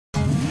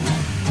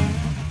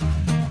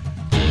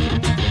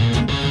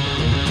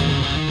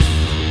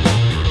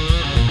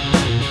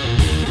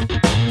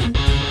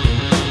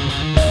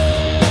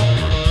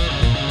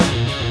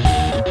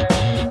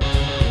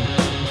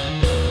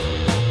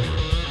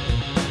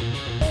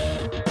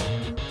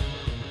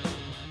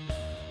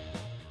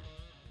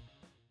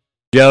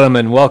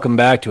Gentlemen, welcome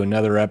back to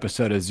another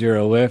episode of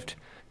Zero Lift.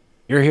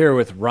 You're here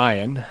with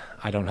Ryan.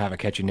 I don't have a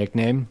catchy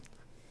nickname.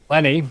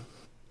 Lenny.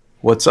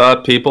 What's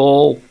up,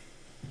 people?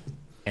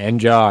 And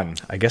John.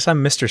 I guess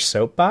I'm Mr.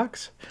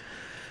 Soapbox?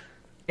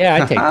 Yeah, I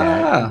take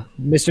that.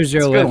 Mr.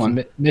 Zero That's a good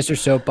Lift, Mr.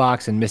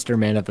 Soapbox, and Mr.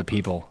 Man of the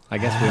People. I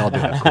guess we all do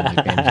have cool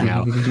nicknames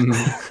now.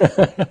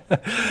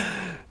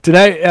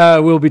 Tonight,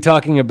 we'll be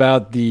talking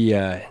about the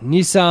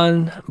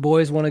Nissan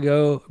boys want to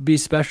go be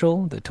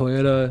special. The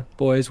Toyota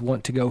boys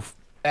want to go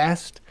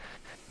fast.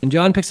 And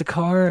John picks a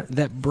car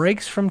that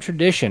breaks from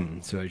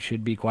tradition, so it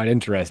should be quite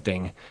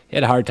interesting. He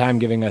had a hard time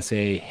giving us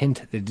a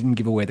hint that didn't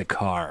give away the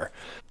car.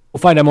 We'll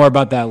find out more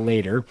about that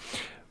later.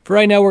 For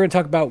right now, we're going to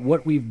talk about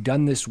what we've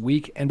done this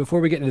week. And before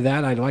we get into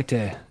that, I'd like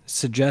to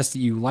suggest that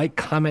you like,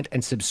 comment,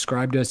 and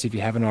subscribe to us if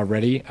you haven't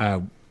already.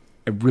 I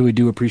really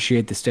do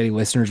appreciate the steady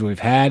listeners we've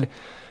had.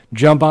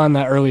 Jump on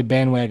that early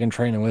bandwagon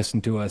train and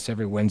listen to us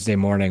every Wednesday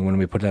morning when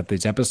we put up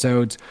these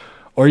episodes.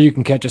 Or you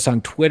can catch us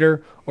on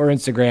Twitter or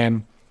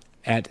Instagram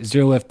at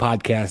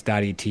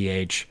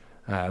zeroliftpodcast.eth.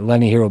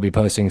 Lenny here will be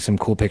posting some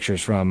cool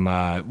pictures from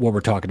what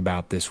we're talking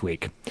about this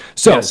week.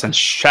 So, yes, and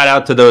shout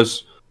out to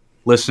those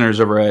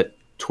listeners over at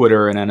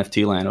Twitter and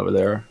NFT Land over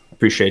there.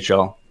 Appreciate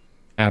y'all.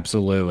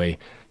 Absolutely.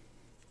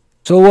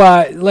 So,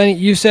 Lenny,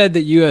 you said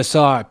that you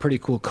saw a pretty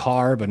cool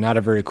car, but not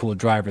a very cool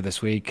driver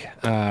this week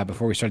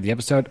before we started the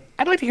episode.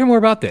 I'd like to hear more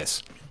about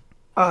this.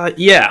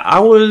 Yeah, I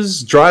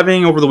was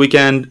driving over the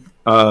weekend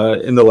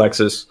in the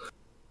Lexus,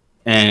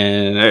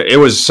 and it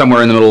was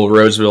somewhere in the middle of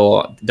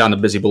Roseville down the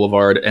busy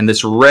boulevard, and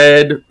this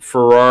red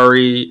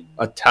Ferrari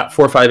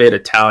 458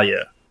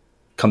 Italia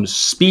comes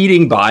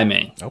speeding by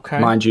me. Okay.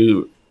 Mind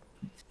you,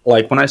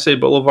 like when I say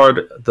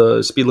boulevard,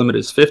 the speed limit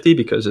is 50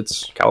 because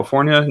it's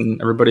California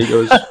and everybody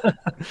goes.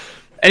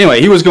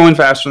 Anyway, he was going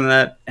faster than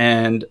that,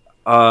 and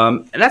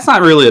that's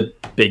not really a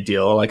big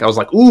deal. Like I was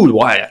like, ooh,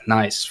 why?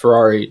 Nice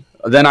Ferrari.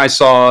 Then I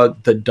saw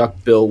the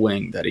duckbill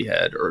wing that he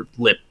had, or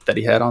lip that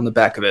he had on the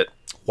back of it.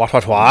 What?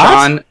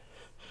 John,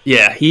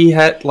 yeah, he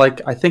had,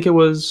 like, I think it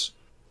was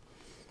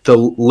the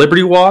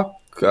Liberty Walk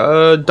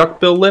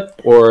duckbill lip,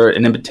 or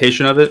an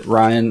imitation of it.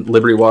 Ryan,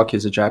 Liberty Walk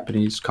is a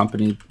Japanese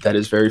company that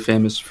is very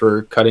famous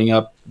for cutting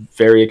up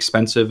very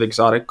expensive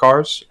exotic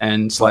cars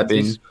and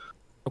slapping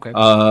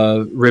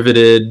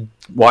riveted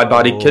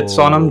wide-body kits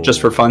on them just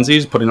for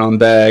funsies, putting on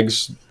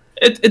bags.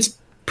 It's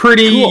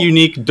pretty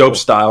unique, dope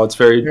style. It's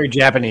very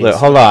Japanese. Look,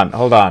 hold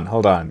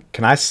on.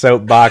 Can I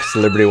soapbox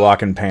the Liberty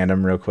Walk and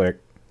Pandem real quick?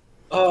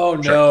 Oh,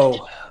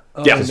 no.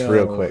 Oh, Yeah, Just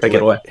real quick. Take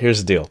it away.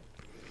 Here's the deal.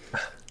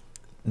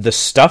 The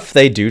stuff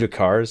they do to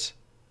cars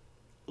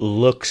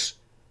looks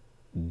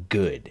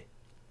good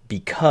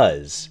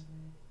because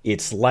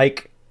it's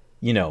like,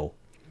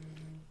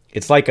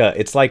 it's like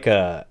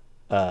a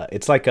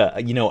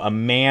a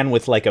man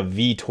with like a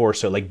V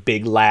torso, like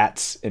big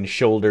lats and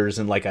shoulders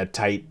and like a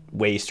tight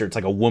waist, or it's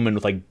like a woman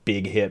with like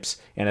big hips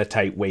and a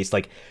tight waist,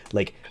 like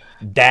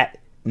that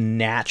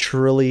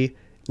naturally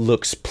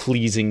looks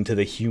pleasing to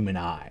the human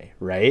eye,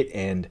 right?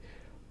 And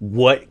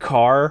what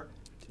car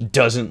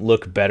doesn't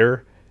look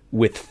better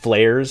with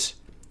flares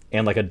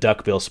and like a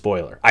duckbill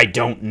spoiler? I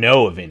don't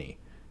know of any,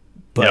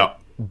 but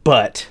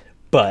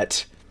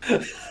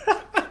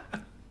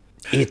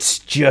it's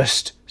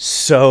just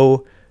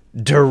so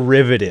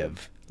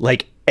derivative.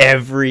 Like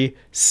every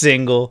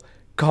single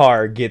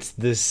car gets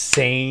the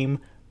same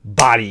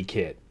body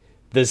kit,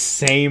 the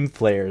same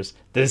flares,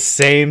 the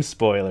same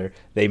spoiler.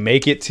 They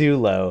make it too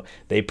low.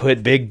 They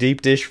put big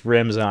deep dish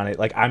rims on it.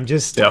 Like, I'm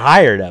just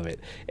tired of it.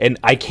 And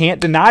I can't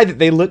deny that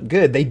they look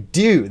good. They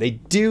do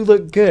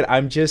look good.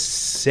 I'm just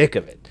sick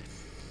of it.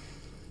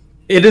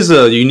 It is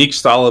a unique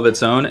style of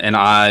its own, and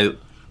I'm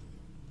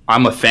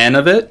a fan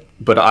of it,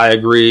 but I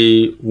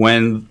agree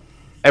when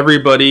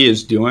everybody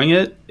is doing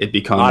it, it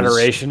becomes...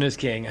 Moderation is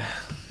king.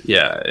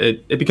 Yeah,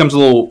 it becomes a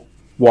little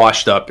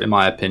washed up, in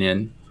my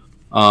opinion.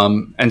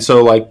 And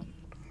so, like,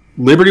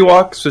 Liberty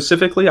Walk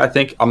specifically, I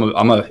think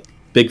I'm a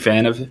big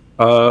fan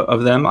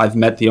of them. I've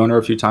met the owner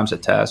a few times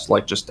at Test,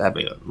 like just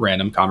having a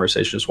random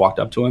conversation, just walked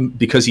up to him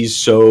because he's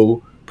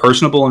so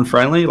personable and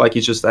friendly. Like,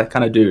 he's just that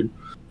kind of dude.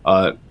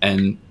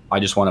 And I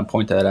just want to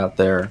point that out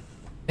there.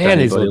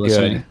 And he's look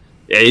good.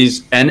 Yeah,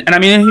 and I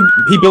mean,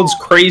 he builds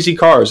crazy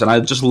cars, and I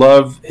just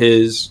love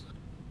his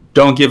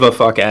don't give a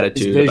fuck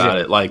attitude about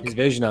it. Like, his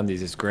vision on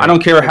these is great. I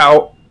don't care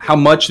how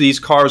much these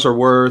cars are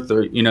worth,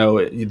 or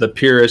the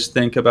purists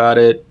think about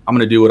it. I'm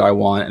gonna do what I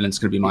want, and it's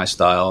gonna be my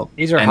style.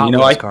 These are Hot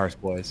Wheels cars,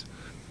 boys.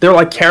 They're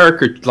like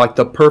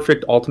the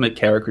perfect ultimate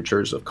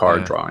caricatures of car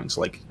drawings,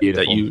 like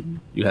Beautiful. That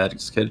you had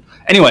as a kid.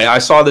 Anyway, I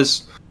saw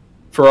this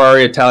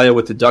Ferrari Italia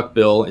with the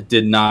duckbill. It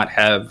did not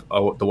have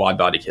the wide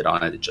body kit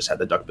on it. It just had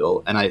the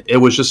duckbill, and it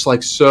was just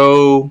like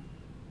so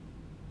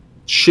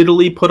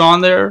shittily put on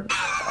there.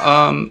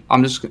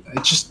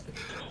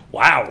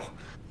 Wow.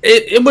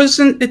 It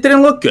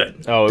didn't look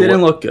good. Oh, it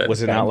didn't look good.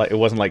 Was it not like, it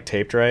wasn't like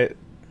taped right?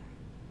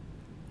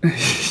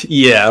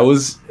 Yeah, it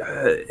was.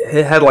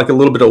 It had like a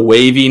little bit of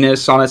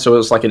waviness on it, so it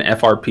was like an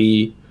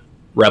FRP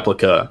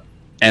replica.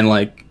 And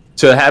like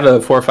to have a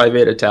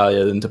 458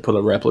 Italia, and to put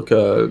a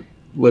replica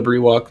Liberty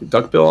Walk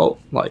duckbill.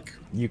 Like,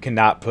 You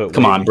cannot put.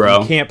 Come on,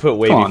 bro. You can't put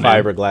wavy Come on,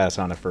 man.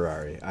 fiberglass on a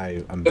Ferrari.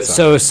 I'm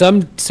sorry.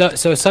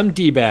 So some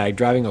d-bag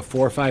driving a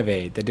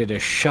 458 that did a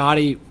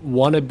shoddy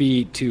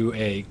wannabe to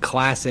a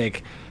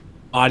classic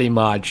Audi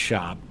mod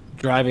shop,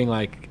 driving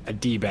like a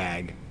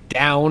d-bag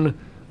down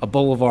a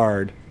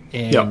boulevard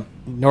in Yep.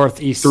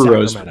 northeast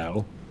Through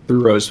Sacramento.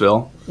 through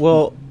Roseville.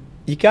 Well,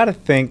 you got to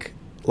think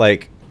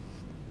like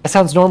That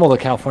sounds normal to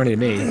California to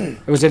me.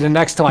 Was it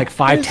next to like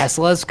 5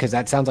 Teslas? Because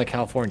that sounds like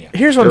California.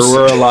 here's what There I'm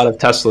were a lot of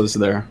Teslas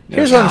there.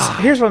 Here's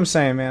what I'm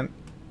saying, man.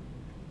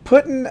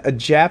 Putting a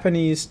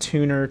Japanese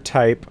tuner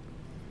type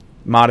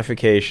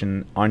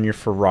modification on your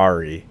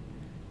Ferrari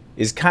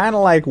is kind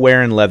of like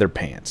wearing leather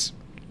pants.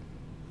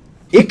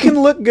 It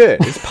can look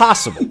good. It's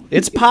possible.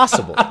 It's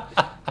possible.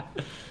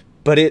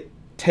 But it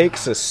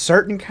takes a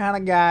certain kind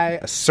of guy,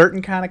 a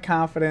certain kind of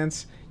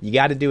confidence. You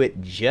got to do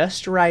it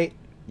just right.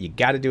 You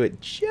got to do it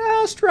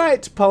just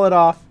right to pull it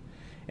off.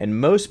 And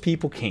most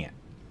people can't.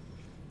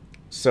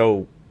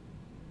 So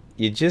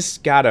you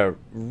just gotta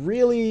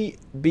really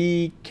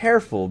be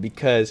careful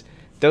because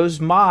those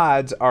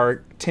mods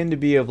tend to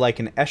be of like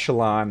an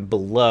echelon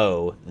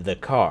below the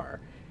car,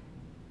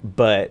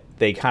 but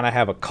they kind of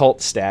have a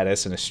cult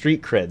status and a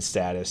street cred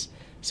status.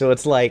 So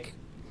it's like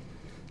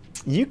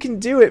you can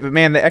do it, but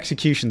man, the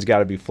execution's got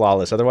to be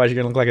flawless. Otherwise,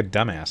 you're gonna look like a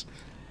dumbass.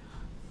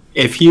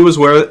 If he was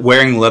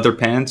wearing leather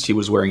pants, he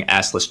was wearing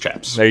assless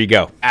chaps. There you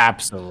go.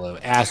 Absolute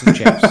ass and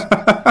chaps.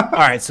 All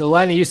right, so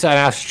Lenny, you said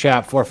ass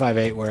chap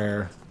 458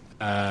 where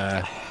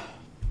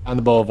on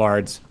the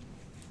boulevards,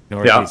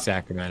 northeast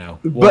Sacramento.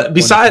 But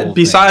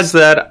besides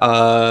that,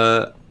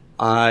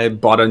 I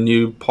bought a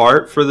new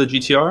part for the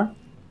GTR.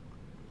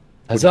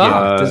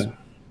 Huzzah.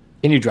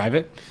 Can you drive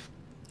it?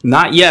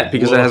 Not yet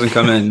because it hasn't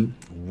come in.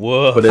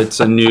 Whoa! But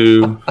it's a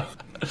new.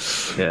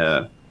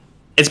 Yeah,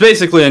 it's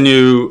basically a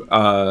new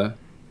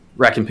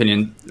rack and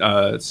pinion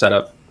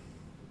setup.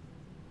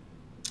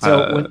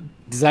 So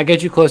does that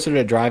get you closer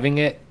to driving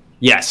it?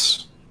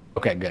 Yes.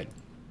 Okay, good.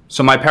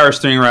 So my power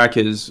steering rack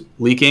is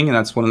leaking, and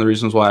that's one of the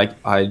reasons why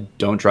I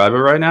don't drive it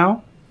right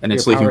now. And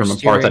it's Your leaking power from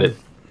a part that steering?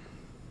 it.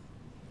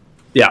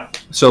 Yeah.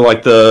 So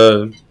like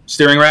the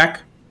steering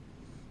rack,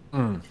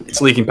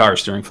 it's leaking power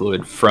steering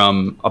fluid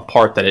from a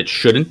part that it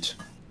shouldn't.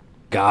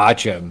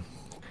 Gotcha.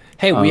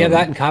 Hey, we have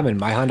that in common.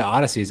 My Honda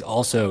Odyssey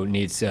also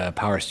needs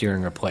power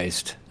steering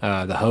replaced.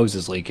 The hose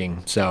is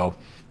leaking, so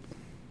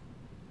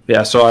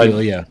Yeah. So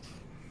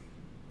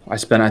I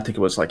spent, I think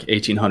it was like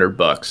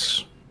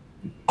 $1,800.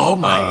 Oh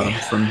my!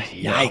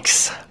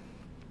 Yikes,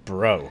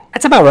 Bro.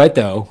 That's about right,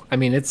 though. I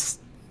mean,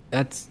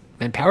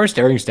 and power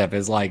steering stuff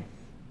is like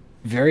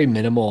very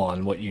minimal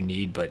on what you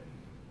need, but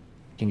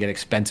can get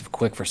expensive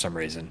quick for some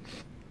reason.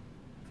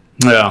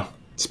 Yeah,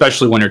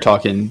 especially when you're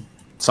talking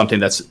something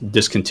that's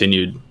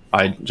discontinued.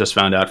 I just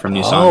found out from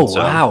Nissan. Oh,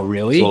 so wow,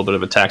 really? There's a little bit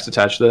of a tax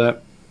attached to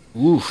that.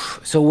 Oof.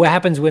 So what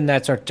happens when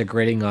that starts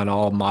degrading on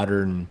all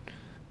modern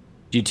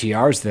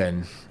GTRs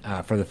then,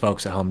 for the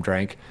folks at home,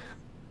 Drank?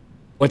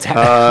 What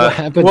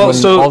happens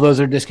when all those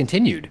are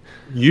discontinued?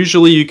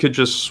 Usually you could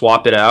just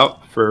swap it out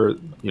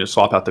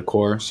swap out the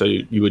core. So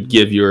you would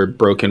give your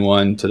broken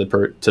one to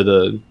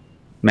the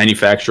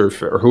manufacturer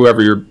or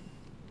whoever you're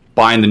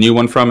buying the new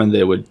one from, and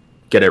they would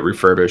get it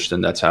refurbished,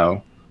 and that's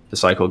how the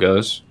cycle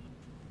goes.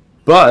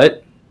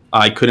 But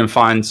I couldn't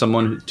find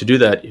someone to do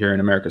that here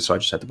in America, so I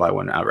just had to buy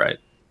one outright.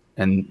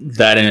 And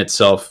that in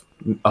itself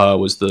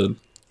was the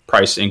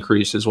price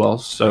increase as well.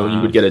 So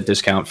you would get a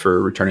discount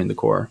for returning the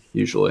core,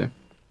 usually.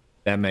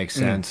 That makes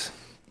sense.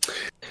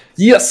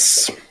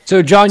 Yes.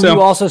 So, John,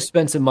 you also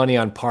spent some money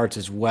on parts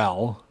as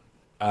well.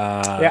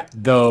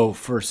 Though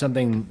for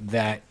something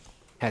that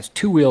has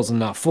 2 wheels and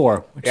not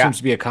 4, which seems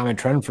to be a common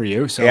trend for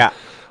you. So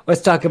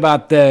let's talk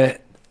about the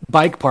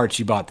bike parts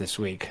you bought this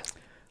week.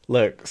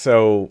 Look,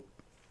 so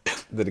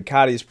the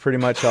Ducati's pretty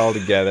much all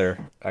together.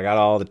 I got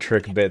all the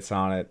trick bits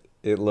on it.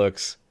 It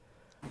looks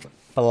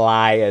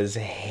fly as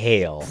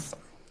hell.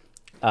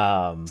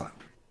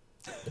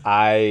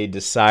 I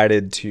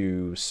decided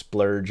to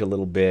splurge a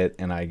little bit,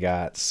 and I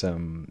got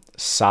some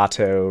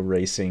Sato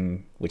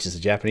Racing, which is a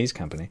Japanese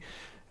company.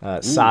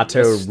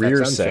 Sato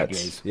rear sets.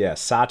 Japanese. Yeah,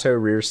 Sato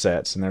rear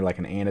sets, and they're like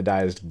an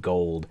anodized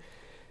gold.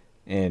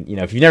 And,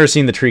 if you've never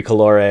seen the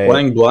Tricolore...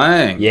 Blang,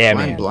 blang. Yeah,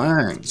 blang, man.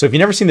 Blang. So if you've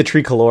never seen the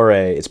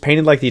Tricolore, it's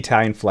painted like the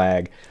Italian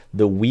flag.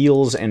 The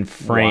wheels and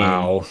frame...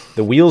 Wow.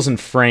 The wheels and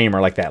frame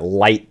are like that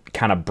light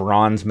kind of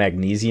bronze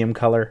magnesium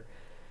color.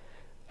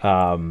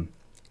 And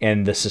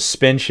the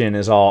suspension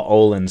is all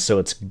Olin, so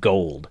it's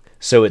gold.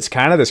 So it's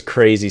kind of this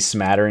crazy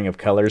smattering of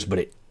colors,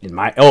 but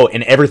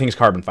and everything's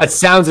carbon fiber. That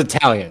sounds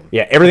Italian.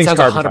 Yeah, everything's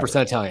carbon 100%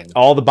 fiber. Italian.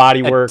 All the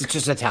bodywork, It's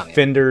just Italian.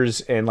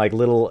 fenders, and like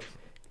little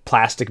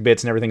plastic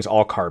bits and everything's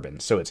all carbon.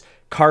 So it's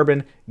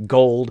carbon,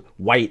 gold,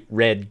 white,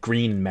 red,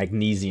 green, and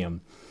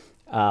magnesium.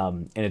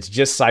 And it's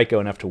just psycho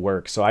enough to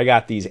work. So I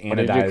got these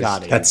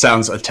anodized. That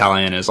sounds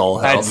Italian as all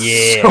hell.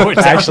 Yeah. So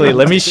Actually,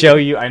 let me show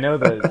you. I know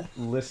the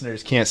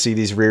listeners can't see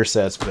these rear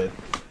sets, but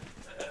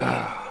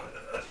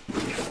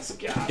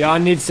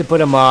John needs to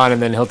put him on,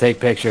 and then he'll take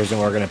pictures, and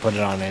we're going to put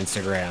it on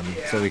Instagram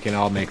so we can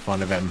all make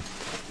fun of him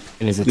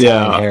and his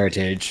Italian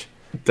heritage.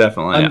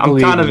 Definitely. I'm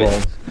kind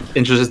of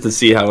interested to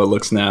see how it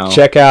looks now.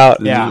 Check out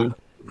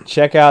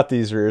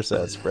these rear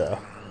sets, bro.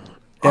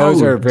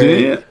 Those are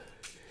very...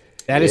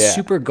 That is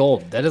super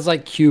gold. That is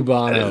like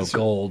Cubano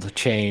gold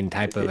chain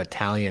type of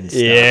Italian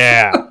stuff.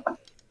 Yeah.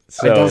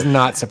 So, it does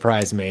not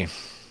surprise me.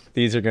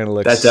 These are going to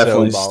look that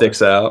definitely so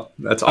sticks out.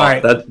 That's all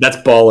right. That's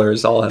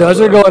ballers. Those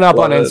are going up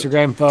on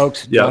Instagram,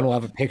 folks. Yep. John will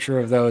have a picture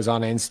of those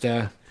on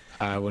Insta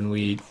when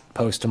we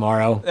post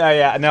tomorrow.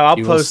 Yeah. No, I'll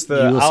post You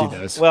will see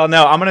those. Well,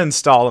 no, I'm going to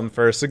install them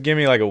first. So give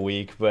me like a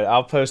week, but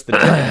I'll post the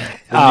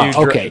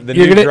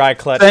new dry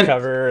clutch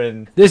cover.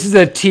 And this is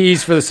a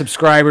tease for the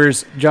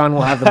subscribers. John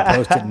will have them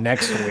posted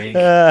next week.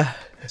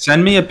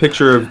 Send me a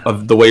picture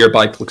of the way your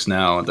bike looks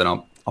now, and then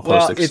I'll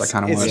post it because I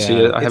kind of want to see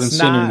it. I haven't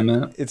seen it in a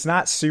minute. It's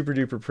not super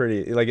duper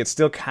pretty. Like, it's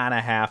still kind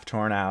of half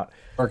torn out.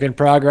 Work in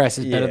progress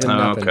is better than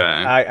nothing.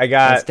 Okay.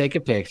 Let's take a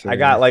picture. I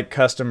got like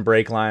custom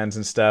brake lines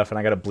and stuff, and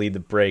I got to bleed the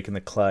brake and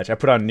the clutch. I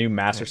put on new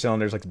master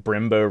cylinders, like the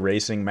Brembo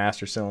Racing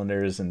master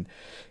cylinders, and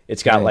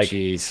it's got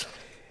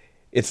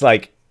it's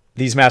like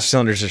these master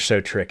cylinders are so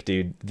trick,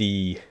 dude.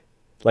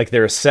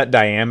 They're a set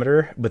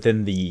diameter, but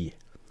then the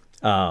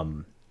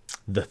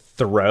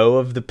throw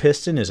of the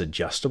piston is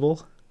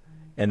adjustable,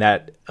 and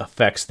that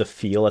affects the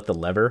feel at the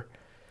lever.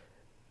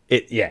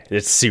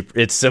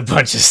 It's a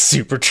bunch of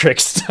super trick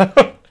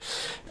stuff.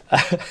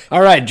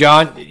 All right,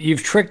 John,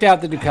 you've tricked out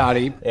the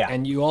Ducati,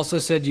 and you also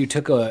said you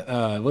took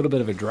a little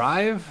bit of a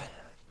drive.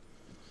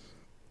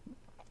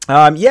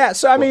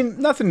 So I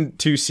mean, nothing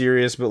too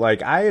serious, but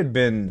like I had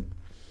been,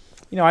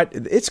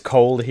 it's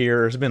cold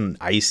here. It's been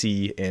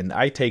icy, and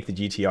I take the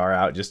GTR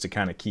out just to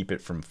kind of keep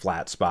it from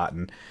flat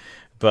spotting.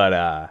 But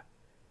I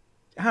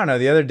don't know.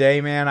 The other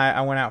day, man,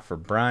 I went out for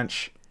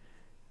brunch,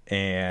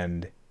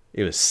 and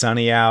it was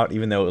sunny out,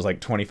 even though it was like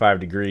 25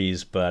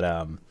 degrees.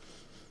 But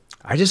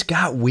I just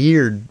got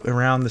weird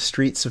around the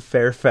streets of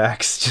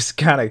Fairfax. Just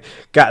kind of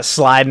got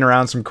sliding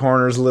around some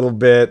corners a little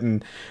bit,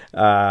 and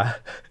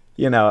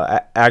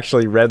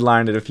actually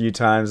redlined it a few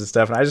times and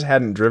stuff. And I just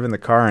hadn't driven the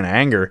car in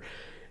anger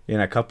in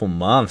a couple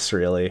months,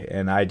 really.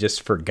 And I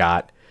just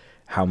forgot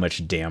how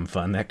much damn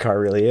fun that car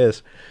really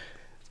is.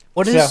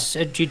 What is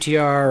a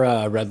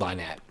GTR redline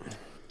at?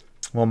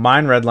 Well,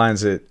 mine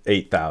redline's at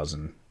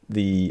 8,000.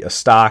 The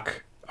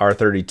stock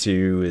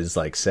R32 is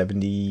like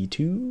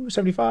 72,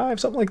 75,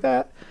 something like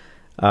that.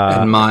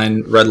 And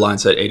mine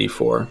redline's at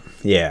 84.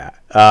 Yeah.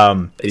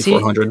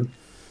 8,400.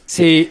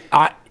 See,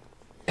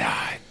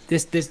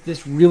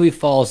 this really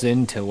falls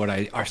into what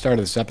I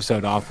started this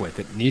episode off with.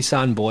 That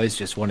Nissan boys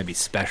just want to be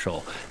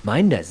special.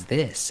 Mine does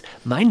this.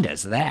 Mine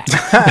does that.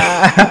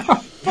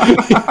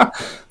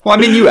 Well, I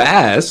mean, you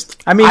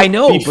asked. I mean, I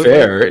know.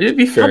 It'd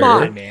be fair. Come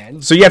on,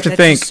 man. So you have to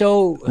think.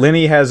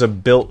 Lenny has a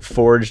built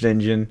forged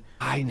engine.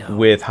 I know.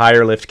 With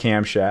higher lift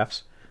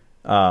camshafts.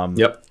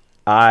 Yep.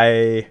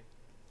 I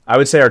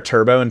would say our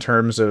turbo in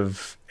terms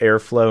of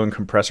airflow and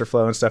compressor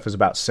flow and stuff is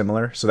about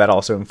similar. So that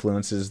also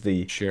influences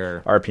the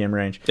RPM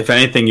range. If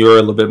anything, you're a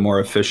little bit more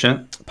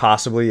efficient.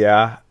 Possibly,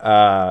 yeah.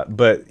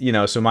 But,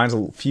 so mine's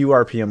a few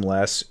RPM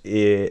less.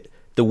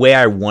 The way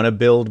I want to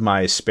build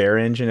my spare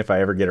engine, if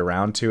I ever get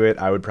around to it,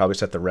 I would probably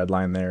set the red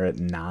line there at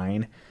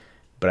 9.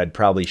 But I'd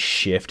probably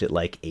shift at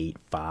like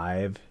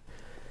 8.5.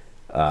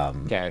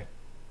 Okay.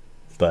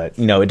 But,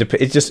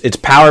 it's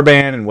power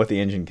band and what the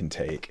engine can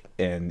take.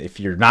 And if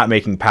you're not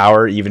making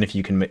power, even if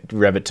you can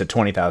rev it to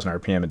 20,000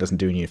 RPM, it doesn't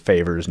do any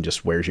favors and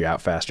just wears you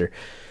out faster.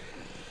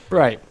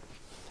 Right.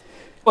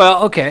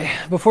 Well, okay.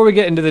 Before we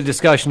get into the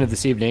discussion of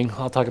this evening,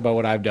 I'll talk about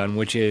what I've done,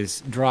 which is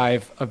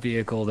drive a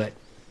vehicle that,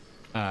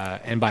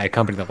 and by a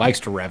company that likes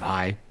to rev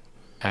high.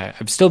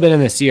 I've still been in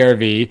the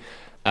CRV.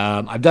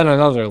 I've done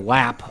another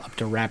lap up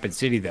to Rapid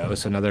City, though,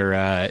 so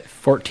another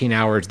 14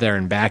 hours there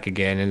and back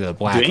again into the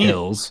Black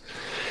Hills.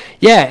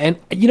 Yeah, and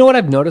you know what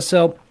I've noticed,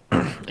 though,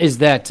 is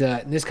that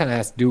this kind of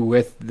has to do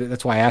with,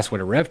 that's why I asked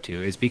what a rev to,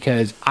 is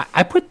because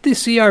I put the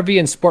CRV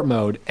in sport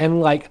mode, and,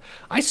 like,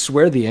 I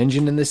swear the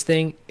engine in this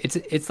thing,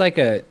 it's like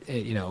a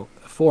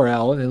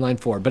 4L, an inline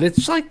 4, but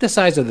it's like the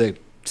size of the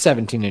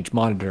 17-inch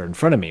monitor in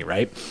front of me,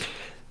 right?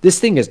 This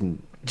thing is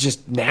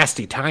just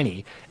nasty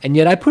tiny, and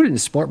yet I put it in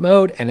sport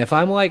mode, and if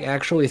I'm like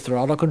actually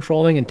throttle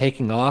controlling and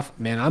taking off,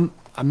 man, I'm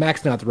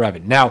maxing out the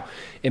revving. Now,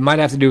 it might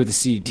have to do with the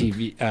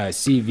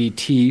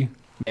CVT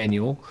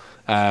manual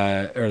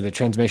or the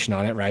transmission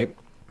on it, right?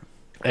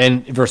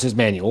 And versus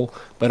manual,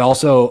 but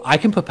also I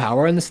can put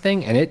power in this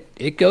thing, and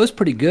it goes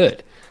pretty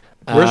good.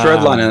 Where's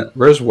redline?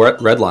 Where's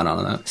redline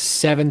on that?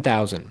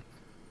 7,000,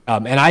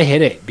 and I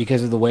hit it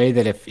because of the way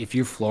that if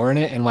you're flooring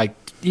it and like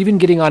even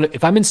getting on it,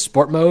 if I'm in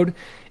sport mode,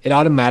 it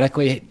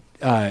automatically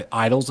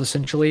idles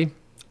essentially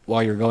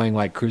while you're going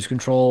like cruise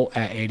control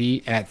at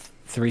 80 at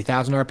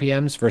 3,000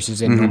 RPMs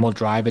versus in normal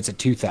drive it's at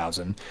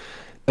 2,000.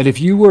 But if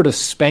you were to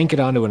spank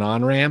it onto an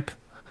on-ramp,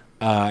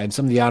 and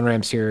some of the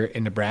on-ramps here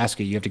in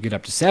Nebraska, you have to get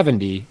up to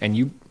 70, and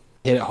you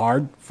hit it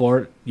hard,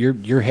 floor,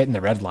 you're hitting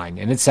the red line,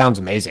 and it sounds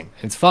amazing.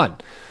 It's fun.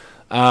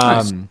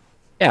 Nice.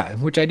 Yeah,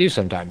 which I do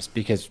sometimes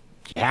because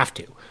you have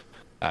to.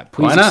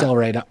 Please Why not?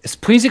 accelerate.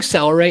 Please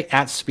accelerate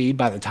at speed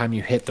by the time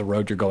you hit the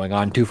road you're going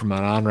on to from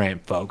an on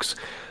ramp, folks.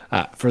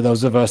 For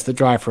those of us that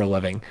drive for a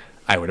living,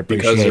 I would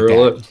appreciate Because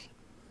you're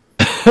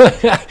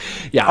that.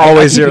 Yeah,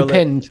 Always I keep zero it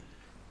pinned.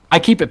 I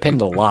keep it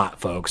pinned a lot,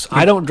 folks.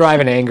 I don't drive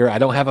in anger. I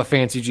don't have a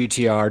fancy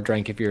GTR.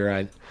 Drink if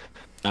you're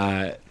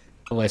a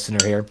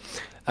listener here.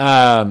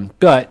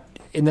 But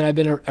and then I've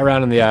been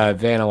around in the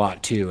van a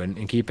lot too,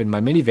 and keeping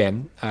my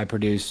minivan. I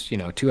produce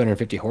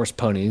 250 horse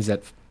ponies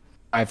at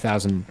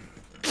 5,000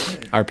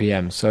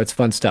 RPM, so it's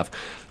fun stuff.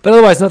 But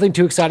otherwise, nothing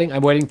too exciting.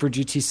 I'm waiting for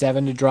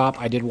GT7 to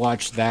drop. I did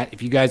watch that.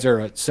 If you guys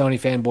are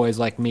Sony fanboys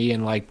like me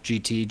and like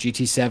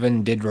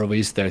GT7 did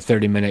release their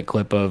 30-minute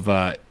clip of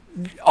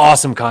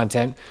awesome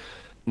content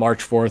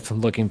March 4th.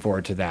 Looking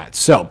forward to that.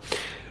 So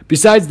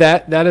besides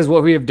that, that is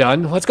what we have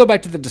done. Let's go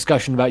back to the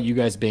discussion about you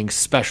guys being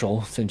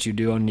special since you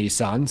do own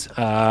Nissans.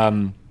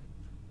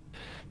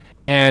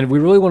 And we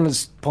really want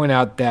to point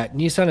out that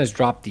Nissan has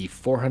dropped the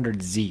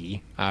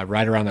 400Z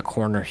right around the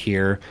corner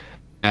here.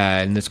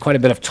 And there's quite a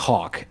bit of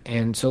talk.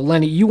 And so,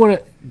 Lenny, you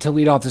want to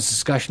lead off this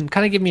discussion?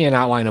 Kind of give me an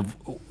outline of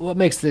what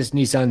makes this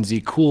Nissan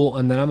Z cool,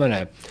 and then I'm going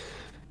to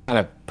kind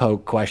of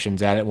poke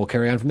questions at it. We'll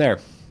carry on from there.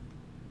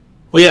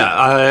 Well,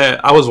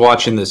 yeah, I was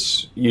watching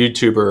this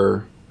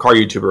car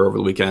YouTuber over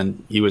the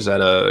weekend. He was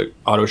at a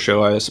auto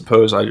show, I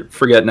suppose. I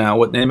forget now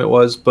what name it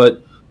was,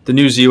 but the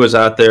new Z was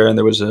out there, and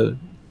there was a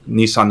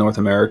Nissan North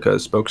America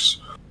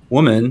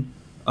spokeswoman.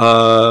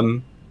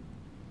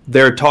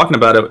 They're talking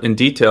about it in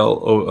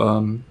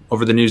detail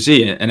over the new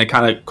Z, and it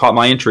kind of caught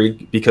my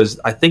intrigue because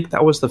I think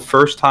that was the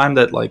first time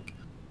that like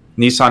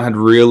Nissan had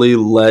really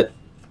let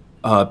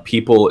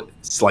people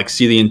like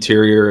see the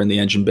interior and the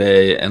engine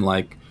bay and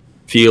like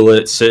feel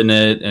it, sit in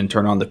it, and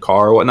turn on the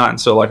car or whatnot. And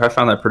so like I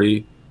found that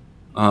pretty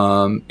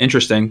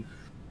interesting,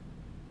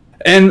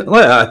 and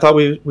I thought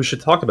we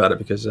should talk about it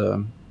because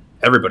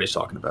everybody's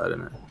talking about it,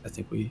 and I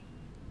think we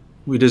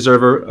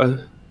deserve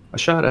a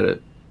shot at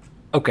it.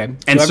 Okay,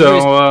 and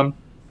so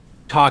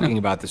talking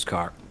about this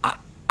car,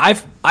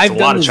 I've a done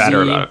lot of the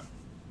chatter Z. about it.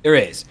 There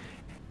is.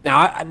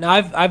 Now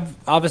I've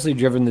obviously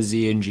driven the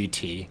Z and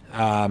GT,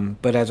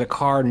 but as a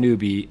car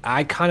newbie,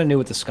 I kind of knew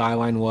what the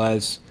Skyline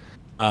was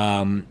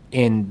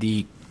in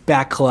the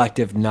back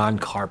collective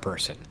non-car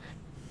person.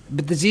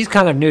 But the Z is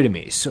kind of new to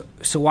me, so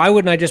why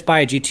wouldn't I just buy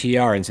a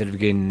GTR instead of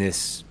getting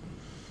this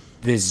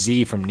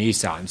Z from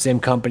Nissan? Same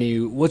company.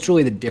 What's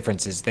really the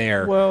differences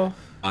there?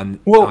 On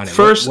it?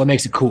 First, what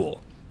makes it cool?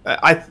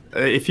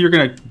 If you're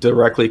going to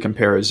directly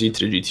compare a Z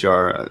to the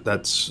GTR,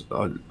 that's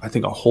I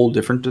think a whole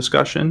different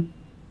discussion.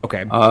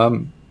 Okay.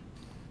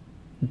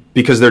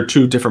 Because they're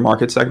two different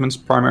market segments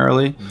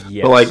primarily.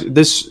 Yes. But like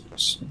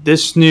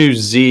this new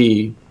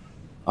Z is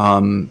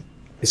kind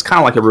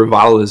of like a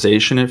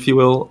revitalization, if you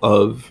will,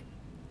 of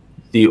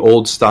the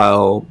old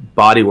style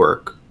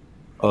bodywork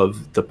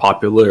of the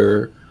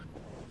popular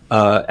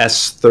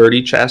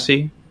S30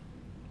 chassis.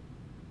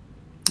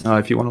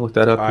 If you want to look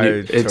that up,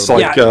 it's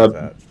totally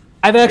like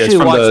I've actually it's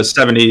from watched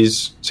the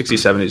 70s,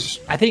 60s, 70s.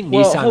 I think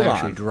Nissan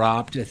actually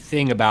dropped a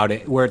thing about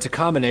it where it's a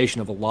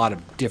combination of a lot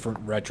of different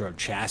retro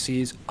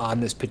chassis on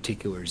this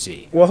particular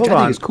Z. Well, hold which I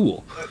on. think is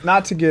cool.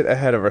 Not to get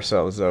ahead of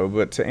ourselves, though,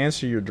 but to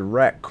answer your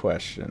direct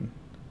question,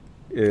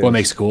 What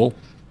makes it cool?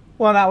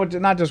 Well,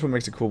 not just what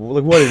makes it cool, but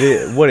like what it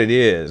is. What it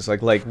is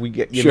like we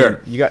get. Sure.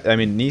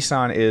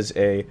 Nissan is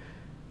a,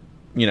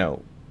 $1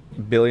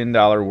 billion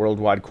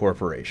worldwide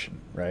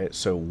corporation, right?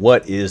 So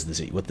what is the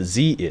Z? What the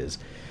Z is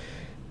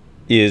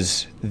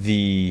it's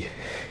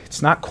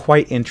not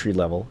quite entry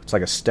level. It's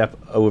like a step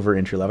over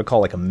entry level. I call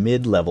it like a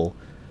mid-level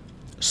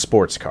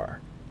sports car.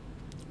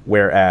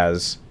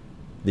 Whereas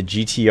the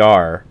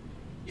GTR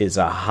is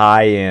a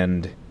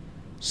high-end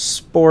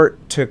sport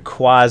to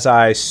quasi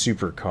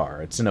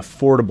supercar. It's an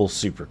affordable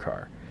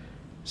supercar.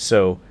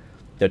 So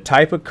the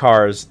type of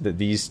cars that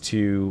these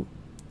two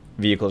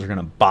vehicles are going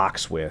to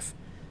box with,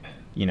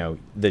 the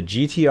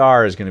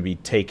GTR is going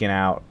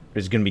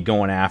to be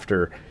going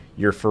after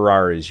your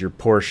Ferraris, your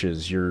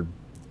Porsches, your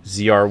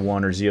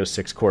ZR1 or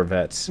Z06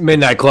 Corvettes.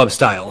 Midnight Club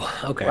style.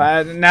 Okay.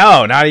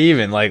 No, not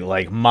even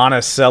like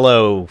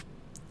Monticello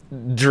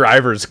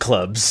Drivers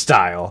Club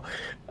style,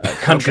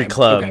 country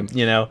club.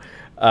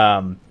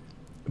 Okay.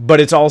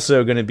 But it's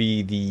also going to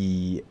be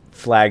the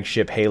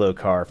flagship Halo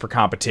car for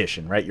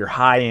competition, right? Your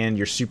high end,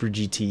 your Super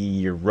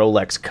GT, your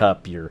Rolex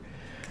Cup, your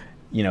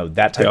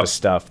that type of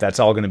stuff. That's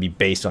all going to be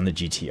based on the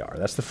GTR.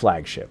 That's the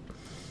flagship.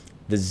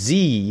 The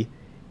Z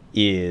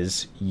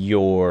is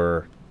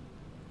your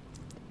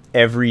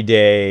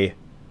everyday,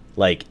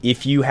 like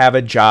if you have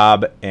a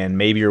job and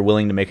maybe you're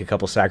willing to make a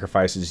couple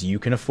sacrifices, you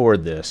can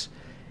afford this,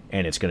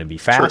 and it's going to be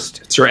fast.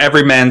 Sure. It's your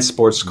everyman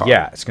sports car.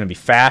 Yeah, it's going to be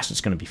fast.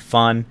 It's going to be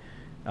fun.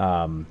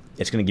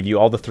 It's going to give you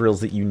all the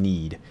thrills that you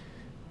need,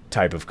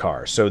 type of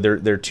car. So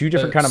they're two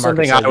different kind of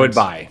market segments. Something I would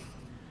buy.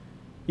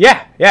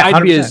 Yeah, I'd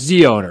 100%. be a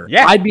Z owner.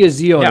 Yeah. I'd be a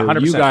Z owner.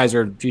 100%. You guys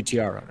are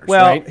GTR owners.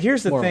 Well, right?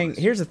 here's the More or thing. less.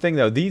 Here's the thing,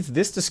 though.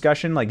 This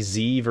discussion, like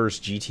Z versus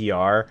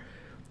GTR,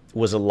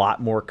 was a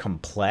lot more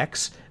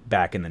complex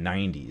back in the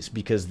 90s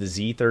because the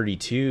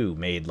Z32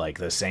 made like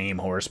the same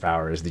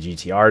horsepower as the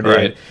GTR did,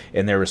 Right.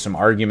 and there were some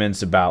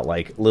arguments about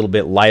like a little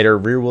bit lighter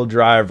rear-wheel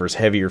drive versus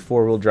heavier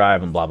four-wheel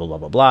drive and blah blah blah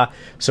blah blah.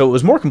 So it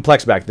was more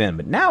complex back then,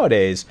 but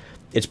nowadays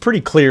it's pretty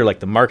clear like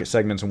the market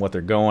segments and what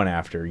they're going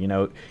after. You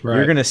know, you're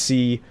Right. going to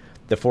see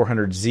the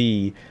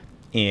 400Z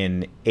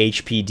in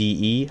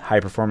HPDE, high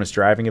performance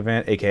driving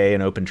event, aka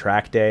an open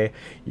track day.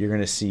 You're going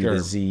to see Sure. the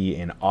Z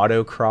in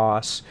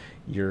autocross.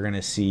 You're going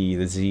to see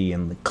the Z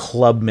in the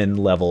clubman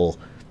level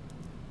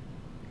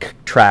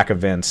track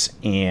events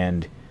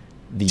and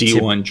the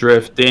D1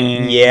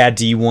 drifting. yeah,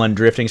 D1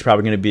 drifting is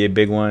probably going to be a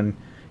big one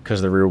because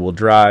of the rear wheel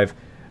drive.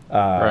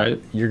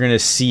 Right. You're going to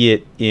see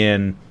it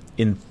in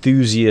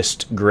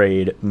enthusiast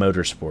grade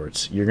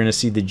motorsports. You're going to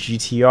see the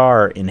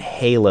GTR in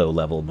Halo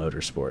level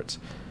motorsports.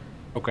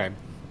 Okay.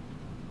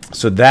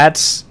 So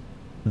that's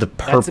the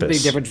purpose. That's a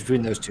big difference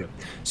between those two.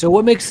 So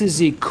what makes the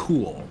Z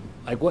cool?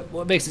 Like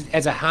what makes it,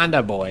 as a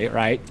Honda boy,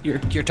 right?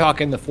 You're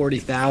talking the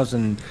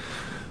 40,000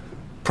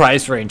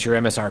 price range, your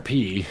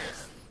MSRP.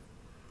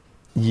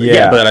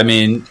 Yeah, But I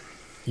mean,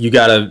 you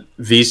got a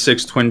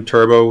V6 twin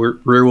turbo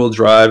rear wheel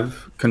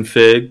drive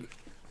config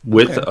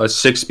with Okay. a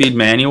 6-speed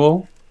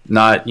manual,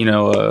 not, you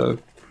know, a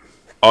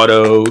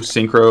auto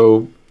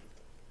synchro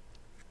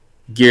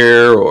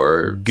gear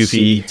or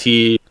Goofy.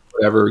 CVT,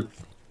 whatever.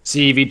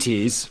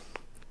 CVTs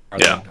are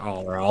Yeah.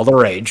 all the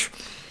rage.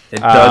 It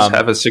does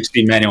have a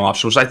 6-speed manual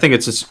option, which I think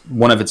it's just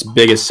one of its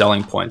biggest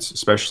selling points,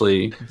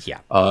 especially yeah.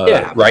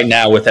 Yeah. right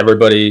now with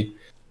everybody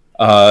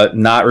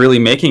not really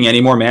making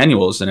any more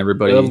manuals than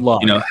everybody, Good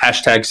luck. you know,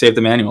 hashtag save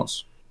the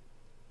manuals.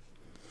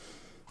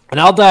 And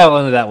I'll dial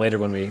into that later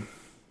when we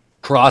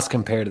cross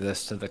compare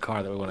this to the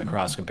car that we want to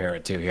cross compare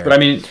it to here. But I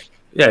mean,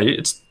 yeah,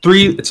 it's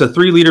a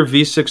 3-liter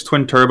V6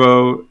 twin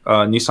turbo.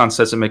 Nissan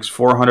says it makes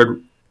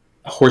 400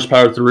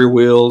 horsepower with the rear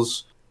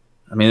wheels.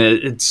 I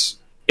mean,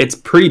 it's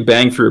pretty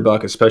bang for your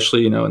buck,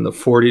 especially, you know, in the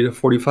 40 to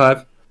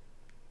 45,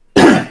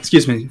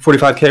 excuse me,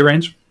 45K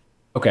range.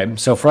 okay,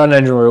 so front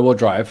engine rear wheel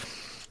drive.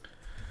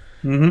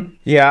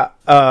 Yeah.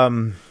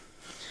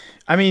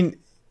 I mean,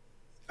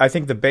 I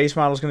think the base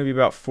model is going to be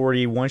about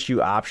 40. Once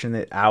you option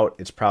it out,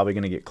 it's probably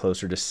going to get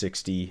closer to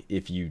 60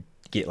 if you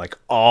get like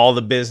all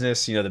the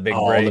business, you know, the big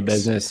All brakes the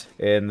business.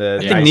 and the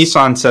I think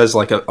Nissan says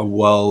like a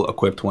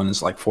well-equipped one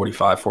is like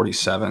 45,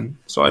 47.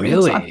 So, I mean,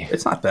 Really?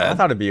 it's not I bad.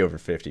 thought it'd be over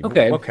 50.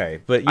 Okay. Okay.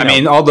 But, I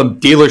mean, all the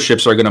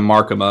dealerships are going to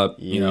mark them up,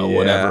 you know, Yeah,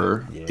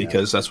 whatever, yeah.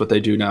 because that's what they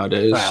do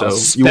nowadays. Well,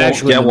 So you won't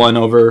especially get one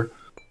over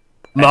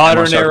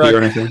Modern MSRP or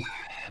era, anything.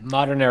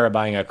 modern era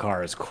buying a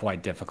car is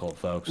quite difficult,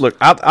 folks. look,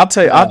 I'll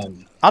tell you,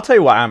 I'll tell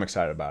you why I'm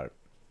excited about it.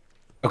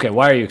 Okay,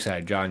 why are you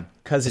excited, John?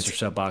 'Cause Mr. it's-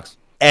 Soapbox.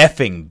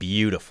 Effing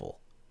beautiful.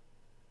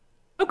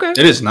 Okay. It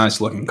is a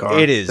nice looking car.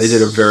 It is. They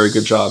did a very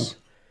good job.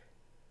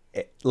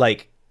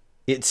 Like,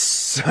 it's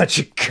such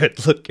a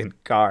good looking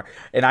car.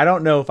 And I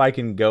don't know if I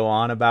can go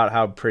on about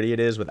how pretty it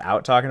is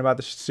without talking about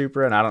the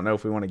Supra, and I don't know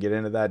if we want to get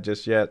into that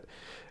just yet.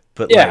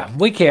 But Yeah, like,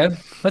 we can.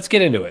 Let's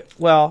get into it.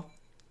 well,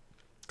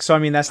 so I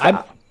mean that's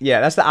I'm-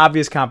 that's the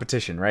obvious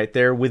competition right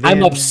there within.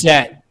 I'm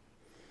upset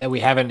that we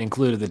haven't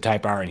included the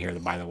Type R in here,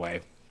 by the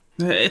way.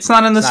 It's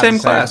not in the not same the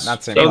same- class. not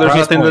the same So there's Price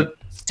nothing point.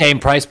 that. Same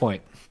price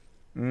point.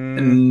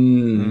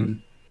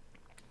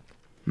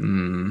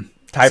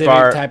 Type Civic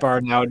R. Type R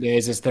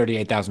nowadays is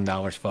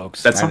 $38,000,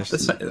 folks. That's I not,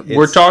 just- that's not-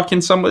 we're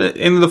talking somewhere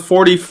in the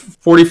 40,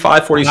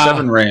 45,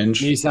 47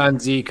 range. Nissan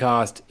Z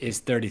cost is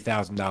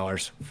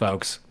 $30,000,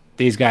 folks.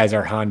 These guys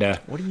are Honda.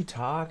 What are you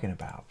talking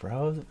about,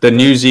 bro? The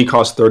new Z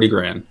costs 30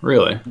 grand.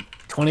 Really?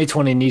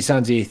 2020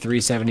 Nissan Z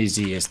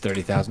 370Z is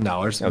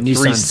 $30,000. Nissan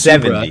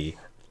 370.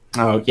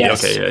 Oh,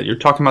 Yes. okay. Yeah, you're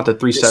talking about the Supra,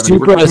 370. We're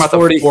Supra talking is about the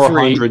 43.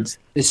 400.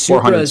 The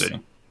Supra's 400Z.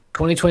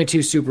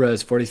 2022 Supra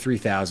is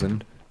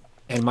 43,000,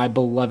 and my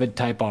beloved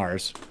Type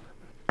R's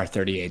are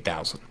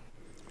 38,000.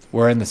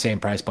 We're in the same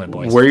price point,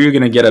 boys. Where are you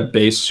going to get a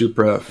base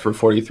Supra for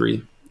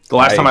 43? The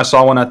last time I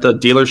saw one at the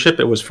dealership,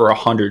 it was for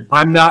 100.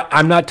 I'm not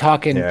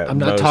talking. Yeah, I'm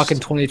not most- talking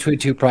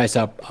 2022 price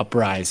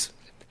uprise.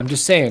 I'm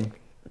just saying.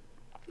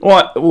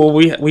 Well,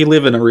 we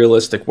live in a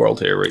realistic world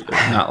here. Right?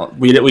 Not,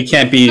 we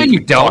can't be No, you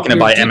don't. talking You're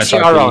about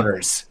GTR MSRP.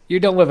 owners. You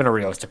don't live in a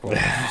realistic world.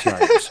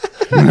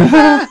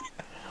 GTR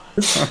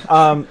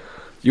owners.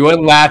 You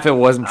wouldn't laugh if it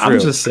wasn't true. I'm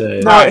just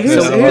saying. No,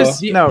 here's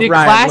the, no, the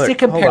Ryan,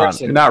 classic look, hold on.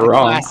 comparison. You're not the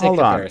wrong. Classic Hold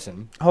on.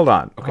 comparison. Hold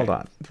on, Okay. hold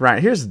on.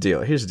 Ryan, here's the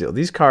deal. Here's the deal.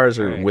 These cars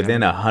are Alright, within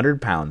 100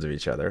 pounds of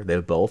each other. They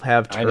both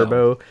have I know.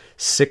 turbo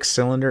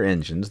 6-cylinder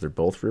engines. They're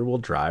both rear-wheel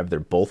drive. They're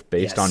both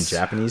based on Yes.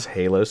 Japanese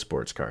Halo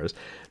sports cars.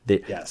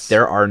 Yes.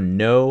 There are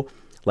no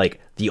like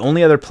the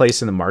only other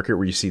place in the market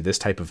where you see this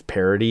type of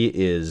parity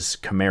is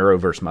Camaro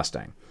versus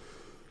Mustang.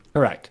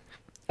 Correct.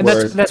 And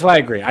that's why I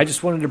agree. I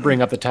just wanted to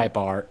bring up the Type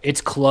R.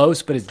 It's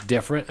close, but it's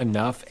different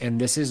enough.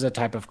 And this is a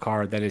type of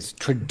car that is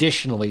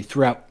traditionally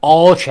throughout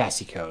all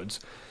chassis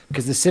codes,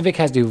 because the Civic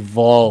has to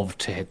evolve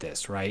to hit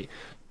this, right?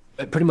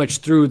 But pretty much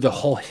through the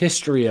whole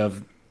history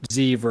of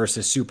Z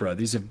versus Supra,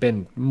 these have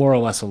been more or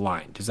less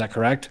aligned. Is that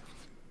correct?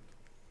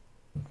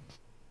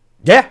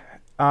 Yeah.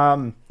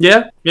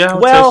 Yeah, I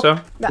would Well, say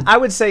so. I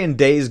would say in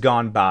days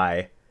gone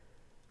by,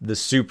 the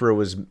Supra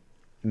was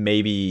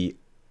maybe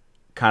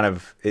kind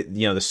of,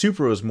 the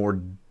Supra was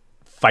more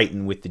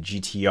fighting with the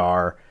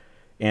GTR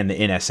and the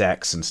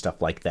NSX and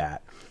stuff like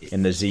that.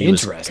 And the Z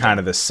was kind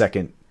of the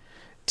second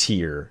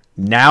tier.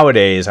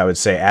 Nowadays, I would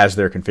say, as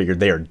they're configured,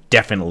 they are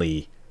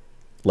definitely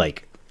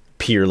like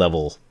peer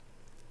level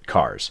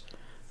cars.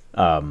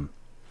 But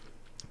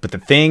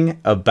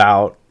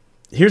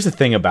here's the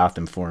thing about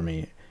them for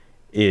me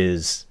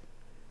is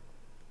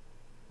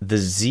the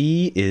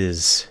Z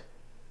is,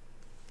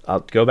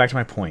 I'll go back to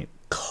my point,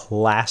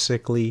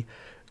 classically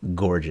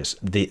gorgeous.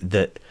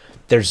 The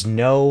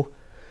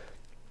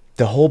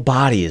whole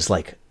body is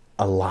like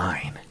a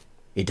line.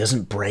 It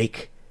doesn't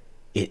break.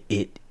 It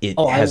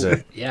has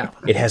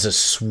a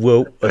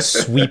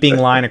sweeping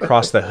line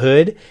across the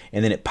hood,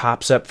 and then it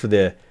pops up for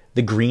the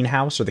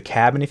greenhouse or the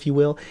cabin, if you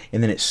will,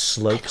 and then it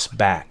slopes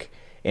back.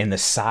 And the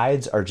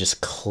sides are just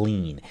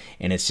clean,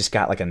 and it's just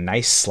got like a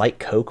nice slight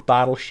Coke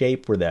bottle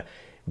shape where the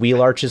wheel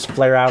arches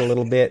flare out a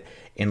little bit,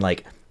 and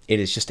like it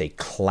is just a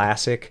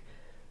classic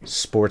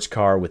sports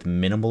car with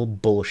minimal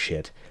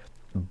bullshit.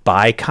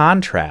 By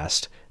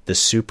contrast, the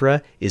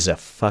Supra is a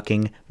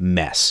fucking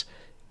mess.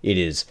 It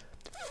is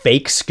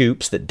fake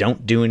scoops that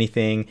don't do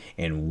anything,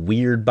 and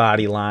weird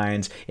body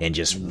lines, and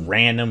just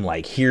random,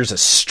 like, here's a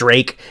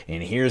strake,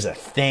 and here's a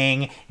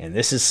thing, and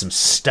this is some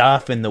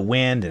stuff in the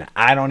wind, and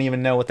I don't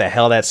even know what the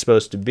hell that's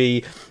supposed to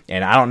be,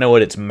 and I don't know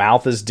what its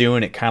mouth is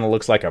doing. It kind of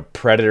looks like a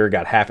predator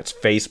got half its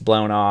face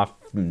blown off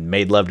and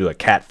made love to a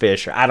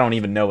catfish, or I don't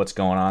even know what's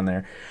going on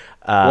there.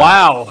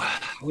 Wow.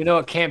 We know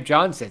what Camp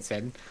Johnson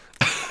said.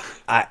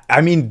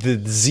 I mean,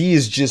 the Z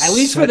is just At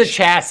least for the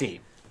chassis.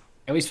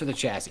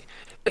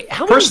 Wait,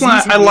 Personally,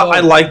 I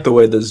like the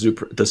way the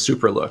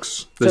Supra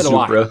looks. The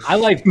Supra. I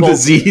like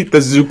both.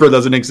 The Supra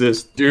doesn't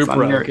exist.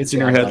 Supra. It's in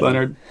your head,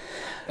 Leonard.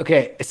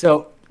 Okay,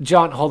 so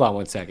John, hold on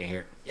one second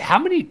here. How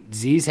many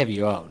Zs have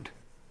you owned?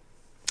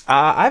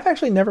 I've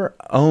actually never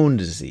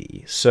owned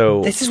Z,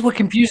 so this is what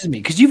confuses me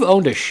because you've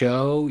owned a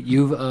show,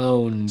 you've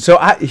owned. So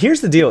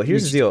here's the deal.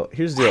 Here's the deal.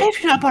 Why have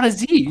you not bought a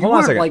Z? Hold on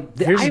a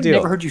second. I've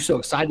never heard you so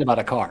excited about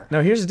a car.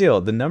 No, here's the deal.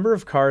 The number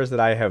of cars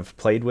that I have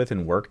played with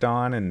and worked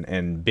on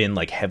and been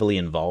like heavily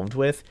involved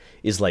with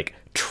is like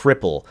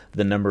triple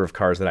the number of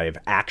cars that I have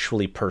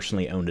actually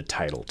personally owned a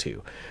title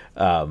to.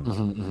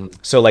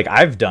 So like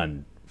I've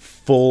done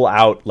full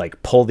out,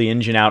 like pull the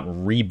engine out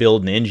and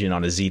rebuild an engine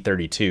on a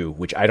Z32,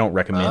 which I don't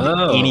recommend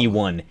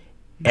anyone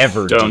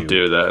ever do. Don't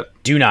do that.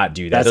 Do not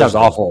do that. That sounds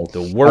awful.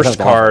 The worst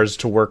cars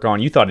to work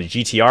on. You thought a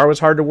GTR was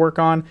hard to work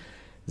on?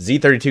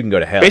 Z32 can go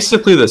to hell.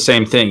 Basically the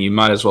same thing. You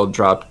might as well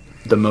drop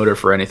the motor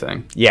for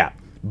anything. Yeah,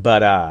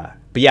 but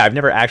yeah, I've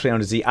never actually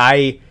owned a Z.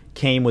 I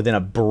came within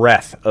a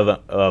breath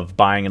of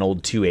buying an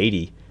old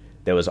 280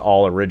 that was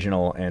all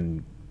original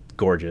and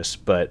gorgeous,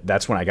 but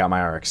that's when I got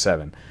my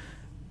RX-7.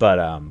 But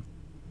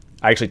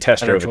I actually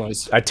test drove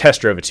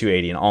a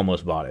 280 and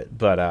almost bought it.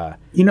 But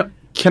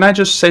can I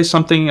just say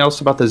something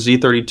else about the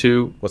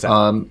Z32? What's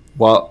that?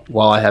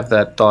 While I have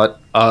that thought,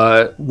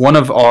 one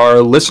of our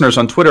listeners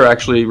on Twitter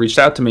actually reached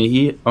out to me.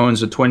 He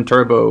owns a twin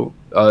turbo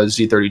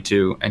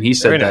Z32, and he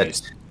said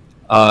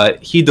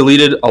that he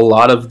deleted a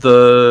lot of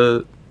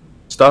the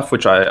stuff,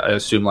 which I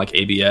assume like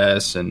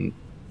ABS and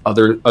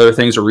other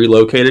things, are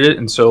relocated it,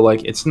 and so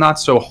like it's not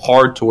so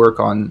hard to work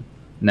on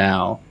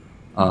now.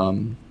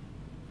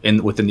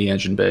 Within the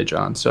engine bay,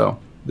 John. So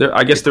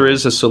I guess there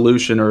is a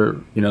solution,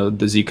 or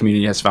the Z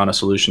community has found a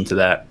solution to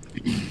that.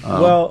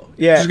 Well,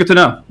 yeah, it's good to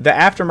know. The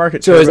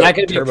aftermarket is that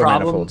going to be a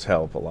problem? Manifolds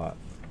help a lot.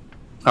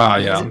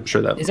 Yeah, I'm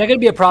sure that is that going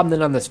to be a problem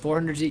then on this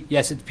 400Z?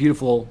 Yes, it's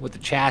beautiful with the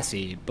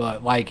chassis,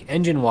 but like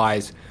engine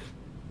wise,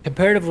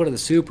 comparative to the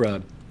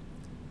Supra,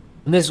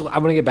 and this I'm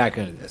going to get back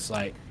into this.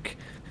 Like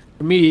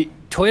for me,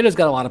 Toyota's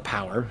got a lot of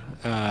power.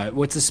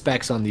 What's the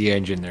specs on the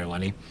engine there,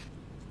 Lenny?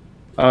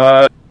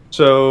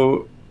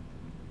 So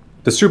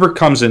the Supra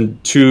comes in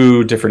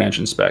two different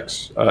engine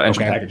specs,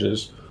 engine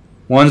packages.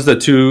 One's the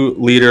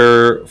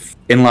 2-liter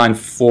inline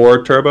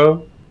 4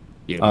 turbo.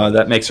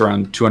 That makes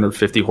around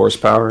 250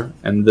 horsepower.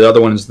 And the other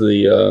one is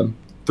the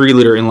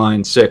 3-liter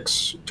inline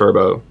 6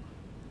 turbo.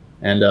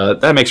 And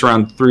that makes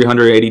around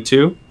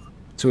 382.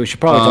 So we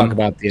should probably talk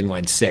about the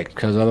inline 6,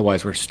 because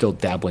otherwise we're still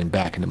dabbling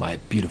back into my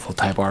beautiful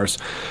Type Rs.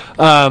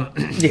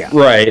 Yeah.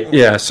 Right,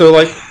 yeah. So,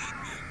 like,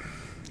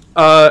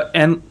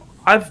 and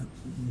I've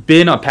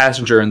been a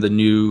passenger in the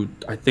new,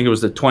 I think it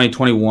was the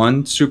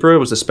 2021 Supra. It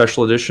was a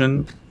special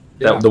edition,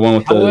 the one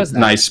with the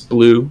nice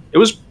blue.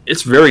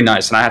 It's very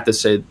nice, and I have to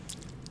say,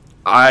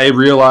 I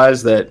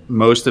realize that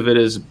most of it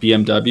is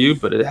BMW,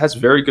 but it has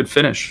very good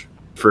finish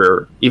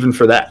for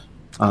that.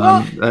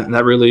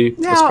 That really,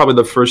 that's probably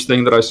the first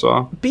thing that I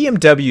saw.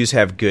 BMWs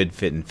have good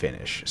fit and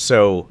finish,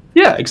 so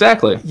yeah,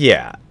 exactly.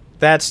 Yeah,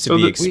 that's to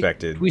be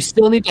expected. We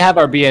still need to have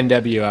our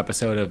BMW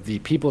episode of the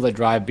people that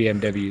drive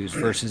BMWs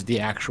versus the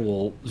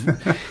actual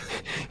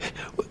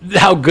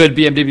how good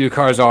BMW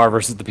cars are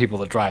versus the people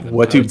that drive them.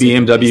 What do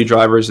BMW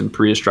drivers and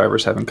Prius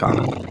drivers have in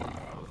common?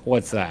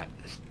 What's that?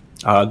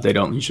 They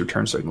don't use your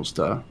turn signals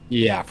to.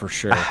 Yeah, for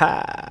sure.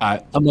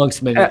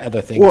 Amongst many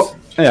other things. Well,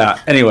 yeah.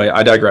 Anyway,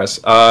 I digress.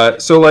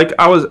 So like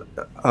I was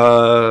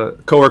a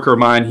coworker of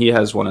mine. He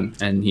has one,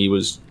 and he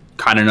was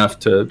kind enough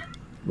to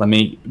let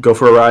me go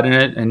for a ride in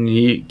it, and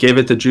he gave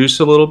it the juice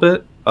a little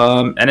bit.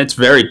 And it's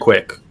very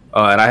quick.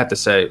 And I have to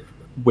say,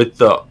 with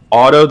the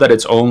auto that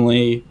it's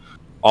only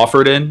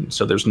offered in,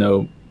 so there's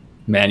no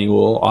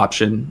manual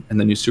option in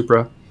the new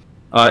Supra.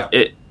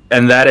 It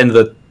and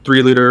the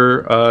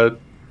 3-liter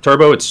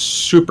turbo, it's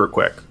super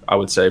quick. I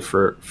would say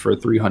for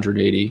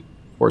 380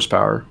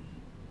 horsepower.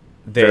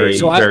 Very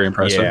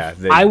impressive. Yeah,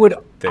 I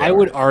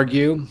would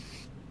argue.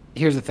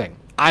 Here's the thing: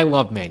 I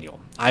love manual.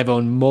 I've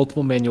owned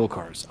multiple manual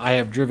cars. I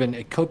have driven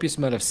a copious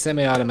amount of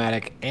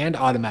semi-automatic and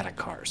automatic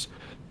cars.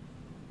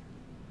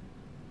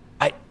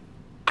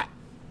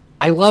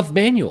 I love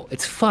manual.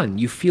 It's fun.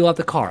 You feel out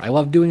the car. I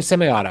love doing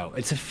semi-auto.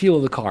 It's a feel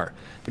of the car.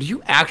 But if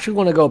you actually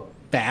want to go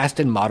fast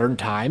in modern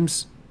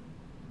times,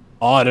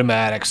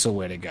 automatic's the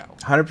way to go.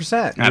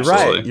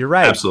 100%. You're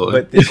right.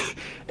 Absolutely. But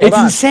it's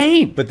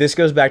insane. But this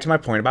goes back to my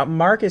point about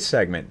market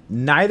segment.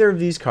 Neither of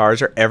these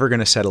cars are ever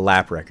going to set a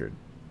lap record.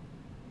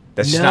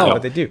 That's just not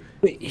what they do.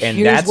 But and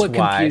here's that's what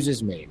why,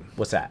 confuses me.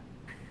 What's that?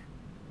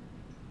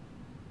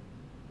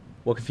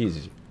 What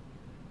confuses you?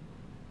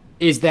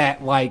 Is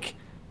that, like,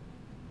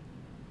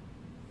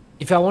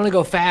 if I want to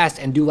go fast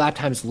and do lap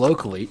times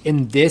locally,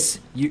 in this,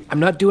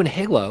 I'm not doing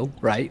Halo,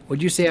 right?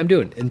 What'd you say I'm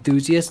doing?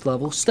 Enthusiast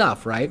level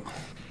stuff, right?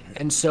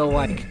 And so,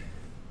 like,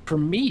 for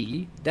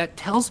me, that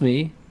tells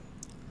me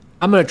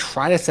I'm going to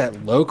try to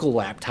set local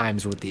lap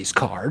times with these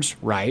cars,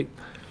 right?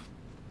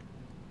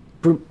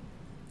 For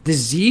the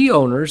Z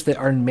owners that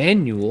are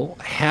manual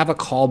have a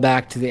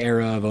callback to the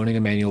era of owning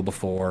a manual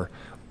before,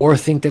 or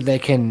think that they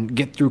can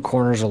get through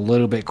corners a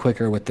little bit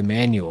quicker with the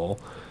manual.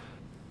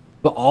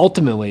 But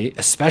ultimately,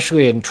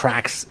 especially in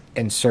tracks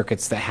and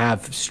circuits that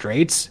have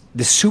straights,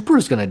 the Supra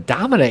is going to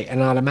dominate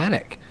an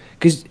automatic.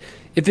 Because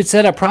if it's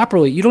set up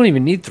properly, you don't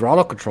even need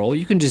throttle control.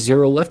 You can just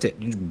zero lift it.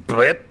 You just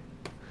blip.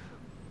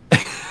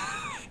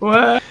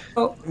 Well,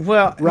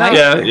 right?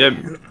 Yeah.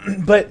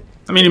 But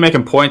I mean, you make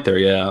a point there.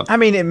 Yeah. I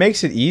mean, it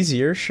makes it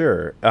easier,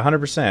 sure,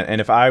 100%. And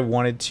if I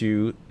wanted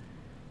to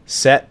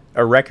set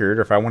a record,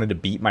 or if I wanted to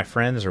beat my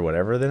friends or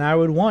whatever, then I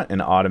would want an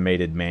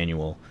automated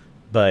manual.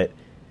 But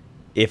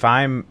if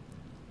I'm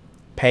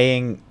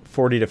paying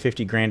 40 to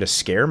 50 grand to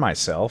scare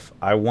myself,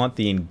 I want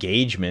the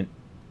engagement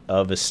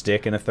of a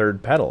stick and a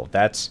third pedal.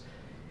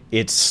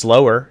 It's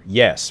slower,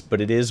 yes,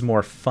 but it is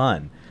more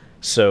fun.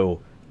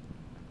 So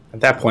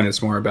at that point,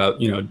 it's more about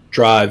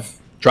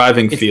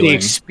driving it's feeling, the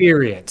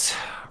experience,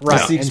 right?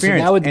 It's the experience. And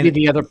so that would be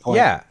the other point.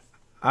 Yeah,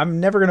 I'm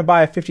never going to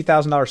buy a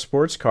 $50,000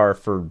 sports car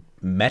for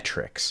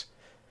metrics.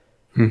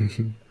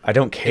 I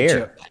don't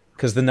care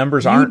because the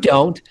numbers aren't. You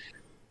don't.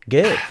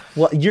 Good.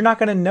 Well, you're not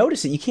going to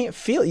notice it. You can't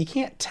feel it. You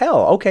can't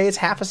tell. Okay, it's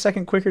half a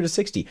second quicker to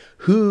 60.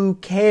 Who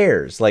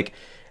cares? Like,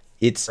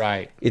 it's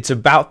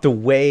about the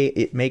way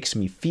it makes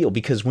me feel.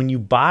 Because when you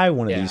buy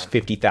one of these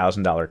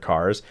 $50,000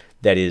 cars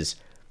that is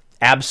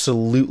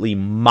absolutely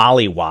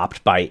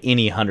mollywopped by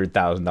any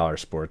 $100,000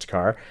 sports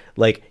car,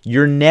 like,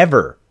 you're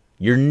never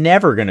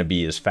going to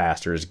be as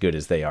fast or as good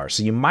as they are.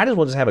 So you might as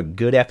well just have a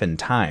good effing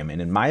time.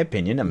 And in my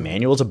opinion, a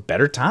manual is a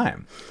better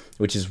time,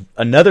 which is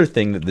another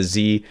thing that the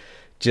Z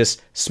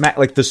just smack.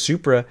 Like the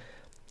Supra,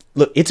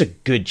 look, it's a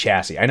good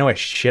chassis. I know I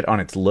shit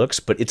on its looks,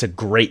 but it's a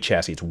great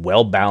chassis. It's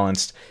well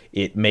balanced.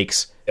 It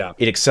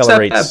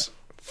accelerates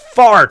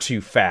far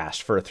too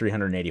fast for a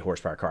 380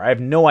 horsepower car. I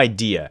have no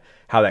idea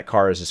how that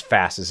car is as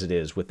fast as it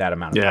is with that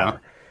amount of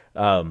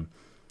power.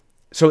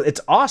 So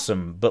it's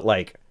awesome, but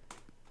like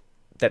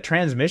that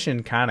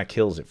transmission kind of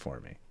kills it for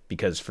me,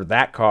 because for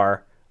that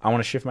car, I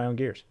want to shift my own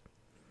gears.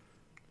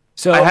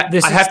 So I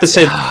have to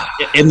say,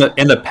 in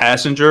the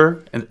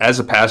passenger, and as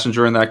a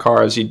passenger in that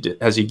car, as he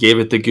gave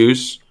it the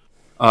goose,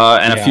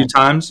 and a few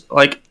times,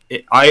 like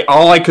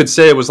all I could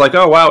say was like,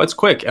 oh wow, it's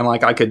quick, and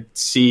like I could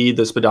see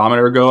the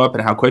speedometer go up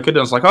and how quick it is.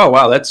 I was like, oh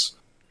wow, that's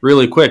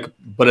really quick.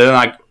 But then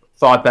I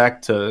thought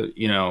back to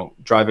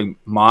driving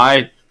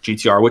my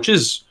GTR, which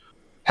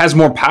has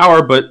more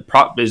power, but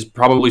is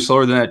probably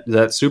slower than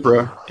that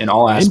Supra in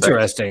all aspects.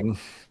 Interesting.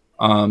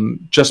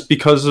 Just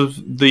because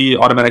of the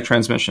automatic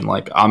transmission.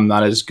 Like, I'm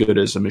not as good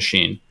as a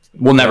machine.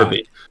 Will never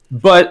be.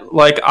 But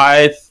like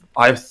I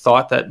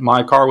thought that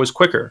my car was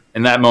quicker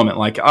in that moment.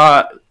 Like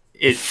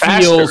it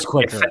feels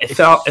quicker. It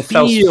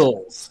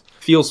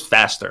feels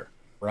faster.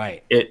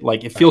 Right.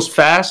 It feels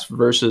fast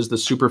versus the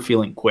Supra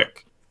feeling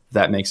quick. If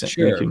that makes sense.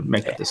 Sure. You can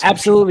make that distinction.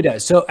 Absolutely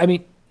does. So I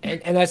mean,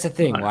 and that's the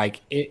thing.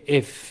 Like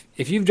if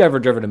you've ever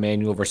driven a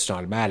manual versus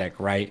automatic,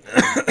 right?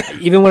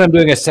 Even when I'm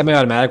doing a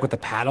semi-automatic with the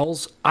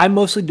paddles, I'm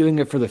mostly doing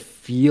it for the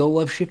feel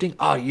of shifting.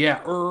 Oh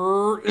yeah,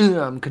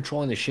 I'm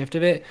controlling the shift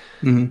of it.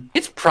 Mm-hmm.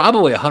 It's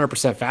probably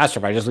 100% faster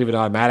if I just leave it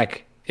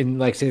automatic in,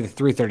 like, say, the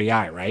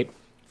 330i, right?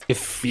 It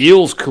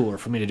feels cooler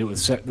for me to do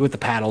it with the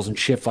paddles and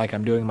shift like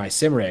I'm doing my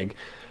sim rig.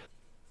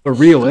 But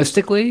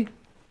realistically,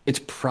 it's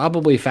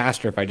probably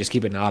faster if I just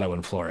keep it in auto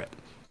and floor it.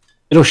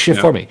 It'll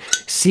shift for me.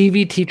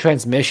 CVT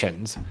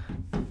transmissions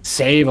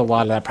save a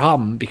lot of that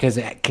problem because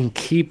it can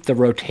keep the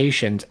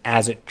rotations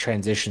as it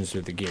transitions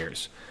through the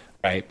gears,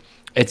 right?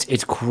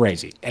 It's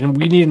crazy. And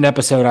we need an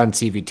episode on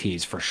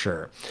CVTs for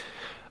sure.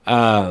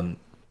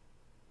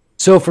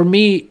 So for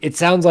me, it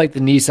sounds like the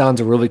Nissan's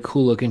a really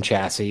cool looking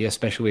chassis,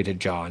 especially to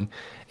John,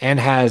 and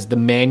has the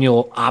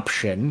manual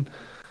option.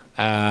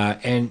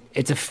 And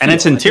it's and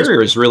its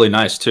interior is really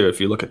nice too. If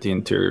you look at the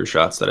interior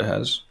shots that it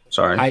has.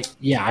 Sorry.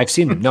 I've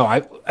seen them. No,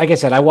 like I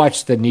said, I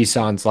watched the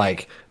Nissan's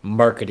like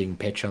marketing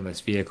pitch on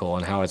this vehicle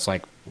and how it's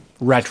like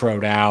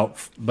retroed out,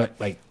 but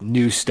like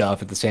new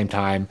stuff at the same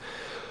time,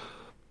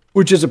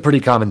 which is a pretty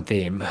common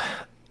theme.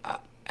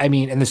 I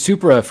mean, and the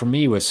Supra for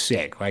me was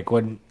sick. Like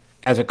when,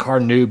 as a car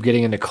noob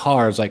getting into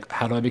cars, like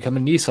how do I become a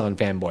Nissan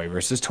fanboy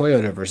versus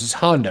Toyota versus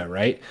Honda,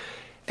 right?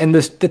 And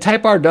the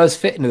Type R does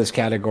fit into this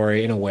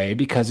category in a way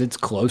because it's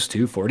close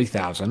to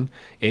 40,000.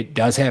 It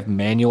does have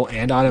manual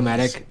and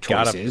automatic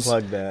choices.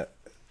 Gotta plug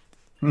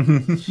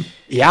that.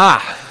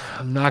 Yeah,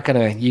 I'm not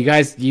gonna. You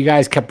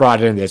guys kept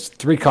brought in this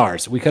 3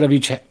 cars. We could have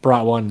each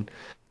brought one.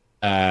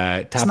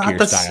 Top Gear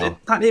style.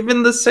 It's not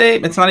even the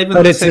same. It's not even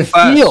But the it's same a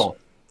class. feel.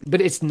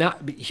 But it's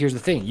not. But here's the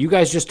thing. You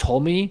guys just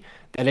told me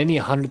that any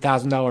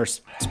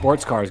 $100,000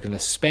 sports car is gonna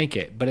spank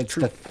it. But it's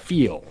the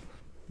feel.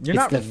 You're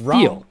not the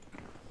wrong. feel.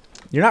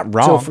 You're not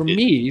wrong. So for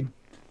me,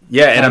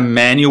 Yeah, and a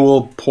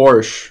manual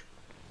Porsche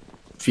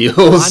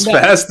feels Honda-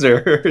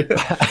 faster.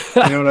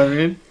 You know what I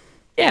mean?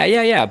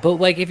 yeah. But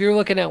like if you're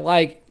looking at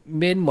like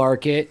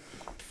mid-market,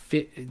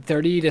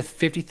 $30,000 to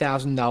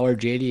 $50,000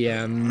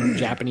 JDM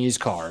Japanese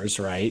cars,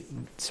 right?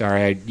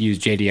 Sorry, I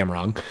used JDM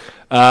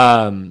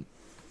wrong.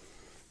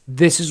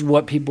 This is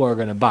what people are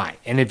going to buy.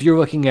 And if you're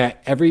looking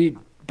at every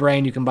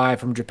brand you can buy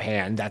from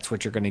Japan, that's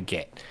what you're going to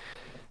get.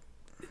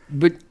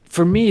 But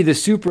for me, the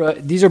Supra,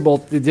 these are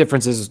both, the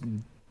differences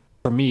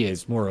for me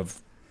is more of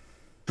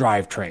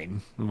drivetrain.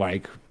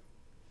 Like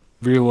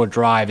rear-wheel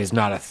drive is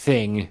not a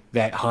thing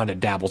that Honda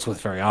dabbles with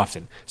very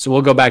often. So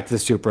we'll go back to the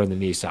Supra and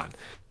the Nissan.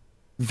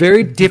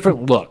 Very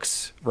different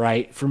looks,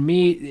 right? For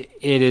me,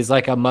 it is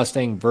like a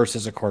Mustang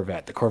versus a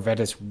Corvette. The Corvette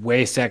is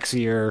way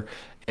sexier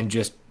and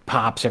just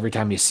pops every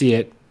time you see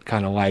it,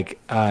 kind of like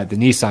the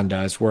Nissan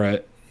does,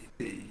 where,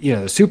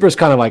 the Supra is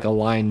kind of like a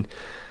line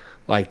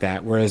like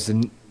that, whereas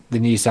the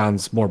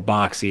Nissan's more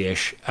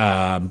boxy-ish,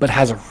 but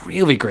has a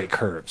really great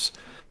curves.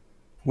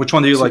 Which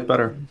one do you like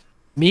better?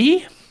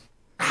 Me?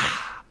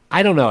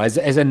 I don't know. As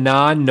a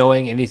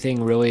non-knowing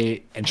anything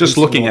really... Just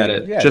looking at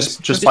it. Yeah,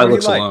 just just by what you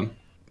looks like. alone.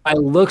 By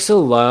looks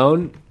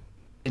alone,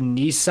 the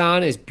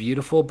Nissan is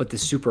beautiful, but the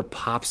Supra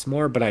pops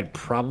more, but I'd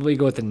probably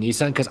go with the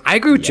Nissan because I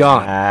agree with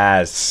John.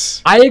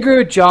 Yes. I agree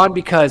with John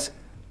because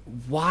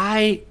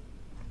why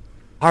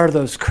are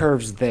those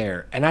curves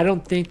there? And I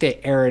don't think they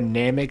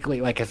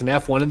aerodynamically, like as an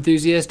F1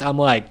 enthusiast, I'm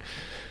like,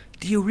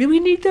 do you really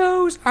need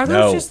those? Are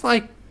those No. just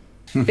like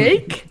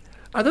fake?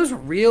 Are those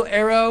real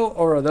aero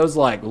or are those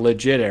like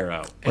legit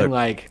aero? And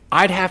like,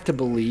 I'd have to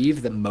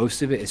believe that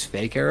most of it is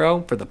fake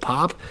aero for the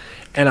pop.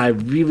 And I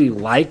really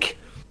like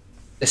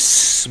the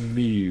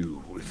smooth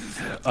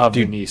of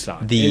the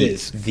Nissan. It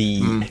is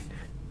smooth.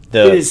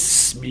 The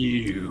It's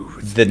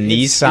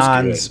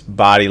Nissan's good.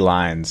 body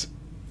lines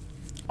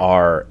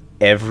are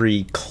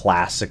every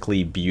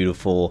classically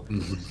beautiful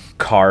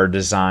car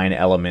design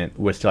element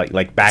with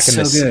like back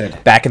in So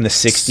good. back in the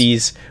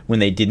 60s when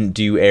they didn't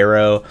do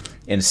aero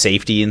and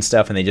safety and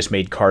stuff and they just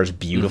made cars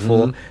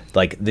beautiful.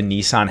 Like the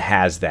Nissan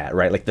has that,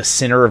 right? Like the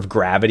center of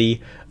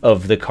gravity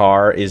of the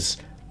car is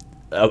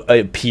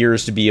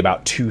appears to be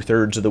about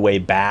 2/3 of the way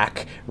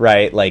back,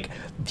 right? Like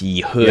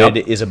the hood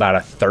is about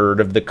 1/3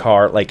 of the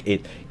car.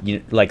 Like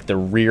like the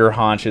rear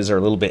haunches are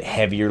a little bit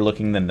heavier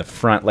looking than the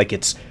front. Like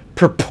it's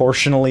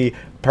proportionally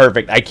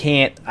perfect.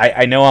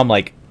 I know I'm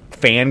like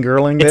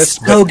fangirling this.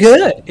 It's so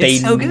good. They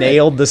It's so good.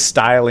 nailed the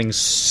styling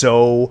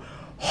so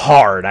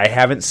hard. I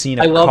haven't seen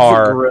a I love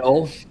car the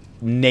grill.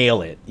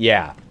 nail it.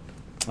 Yeah.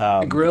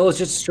 The grill is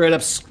just straight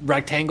up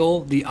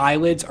rectangle. The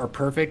eyelids are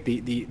perfect.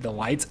 The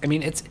lights. I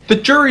mean, it's. The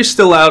jury's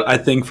still out, I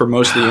think, for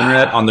most of the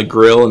internet on the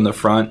grill in the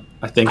front.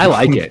 I think I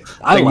like it.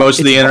 I think most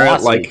of the it's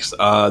internet glossy. likes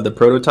the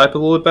prototype a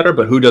little bit better,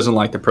 but who doesn't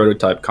like the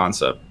prototype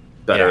concept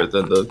better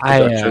than the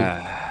production?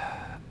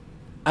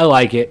 I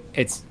like it.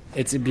 It's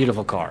a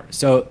beautiful car.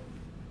 So,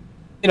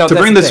 To that's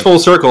bring the this thing. full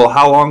circle,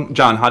 how long,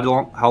 John?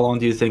 How long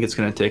do you think it's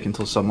going to take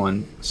until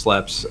someone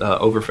slaps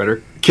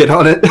Overfitter kit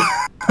on it?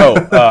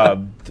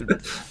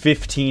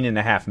 15 and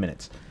a half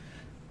minutes.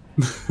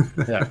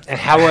 Yeah. And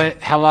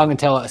how long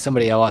until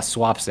somebody else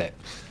swaps it?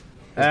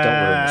 Just don't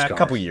ruin this A car.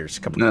 couple years.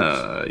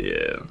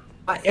 Yeah.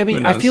 I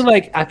mean, Who I knows? feel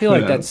like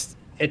knows?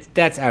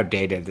 that's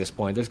outdated at this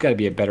point. There's got to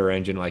be a better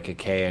engine, like a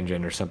K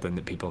engine or something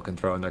that people can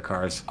throw in their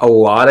cars. A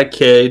lot of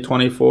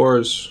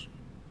K24s.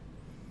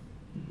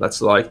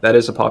 That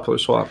is a popular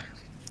swap,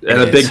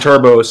 and It a big is.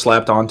 turbo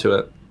slapped onto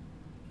it.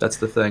 That's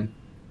the thing.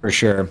 For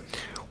sure.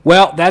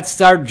 Well,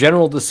 that's our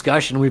general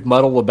discussion we've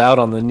muddled about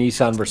on the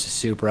Nissan versus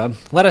Supra.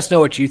 Let us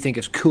know what you think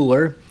is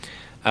cooler.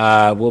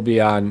 We'll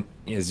be on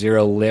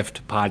Zero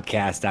Lift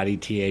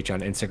Podcast.eth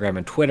on Instagram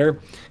and Twitter.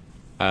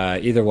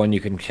 Either one, you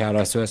can shout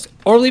us to us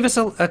or leave us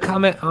a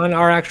comment on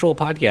our actual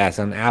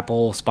podcast on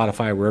Apple,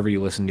 Spotify, wherever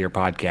you listen to your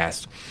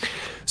podcast.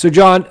 So,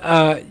 John,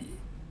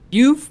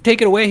 you've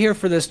taken away here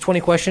for this 20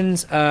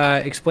 questions.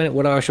 Explain it.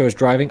 What auto show is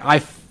driving?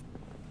 I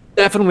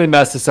definitely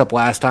messed this up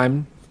last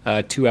time,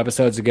 2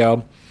 episodes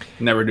ago.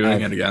 Never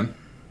doing it again.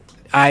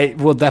 I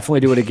will definitely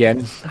do it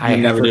again. I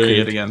Never have doing agreed.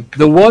 it again.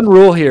 The one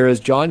rule here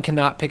is John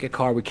cannot pick a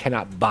car we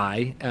cannot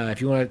buy.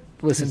 If you want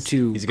to listen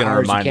to He's going to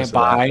cars you remind can't us of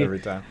that buy every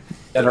time.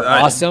 that are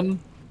awesome.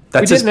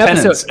 That's We his did an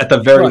episode- penance at the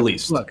very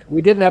least. Look,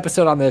 we did an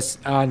episode on this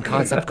on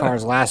concept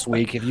cars last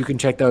week. If you can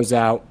check those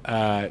out.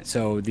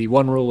 So the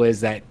one rule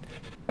is that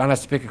John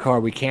has to pick a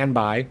car we can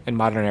buy in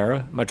modern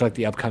era, much like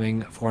the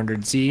upcoming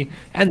 400Z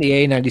and the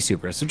A90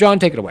 Supra. So John,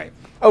 take it away.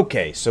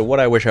 Okay, so what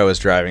I wish I was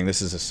driving.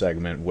 This is a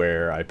segment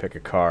where I pick a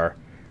car.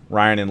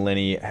 Ryan and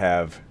Lenny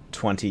have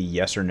 20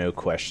 yes or no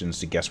questions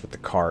to guess what the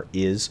car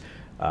is.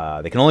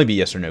 They can only be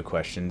yes or no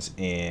questions,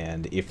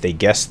 and if they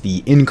guess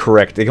the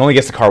incorrect, they can only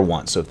guess the car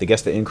once. So if they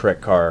guess the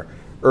incorrect car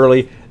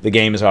early, the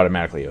game is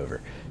automatically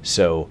over.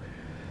 So,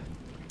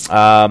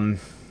 also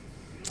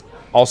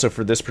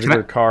for this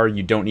particular car,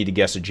 you don't need to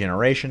guess a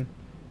generation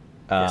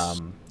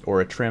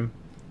or a trim.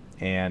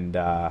 And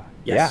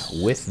Yes.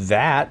 yeah, with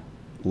that,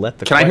 let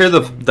the Can I hear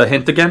the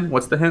hint again?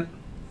 What's the hint?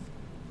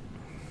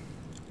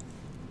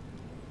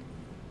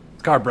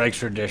 Car breaks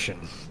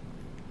tradition.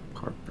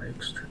 Car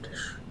brakes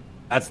tradition.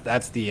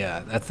 That's the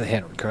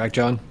hint, correct,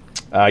 John?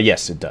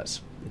 Yes, it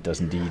does. It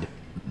does indeed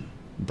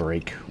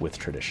break with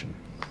tradition.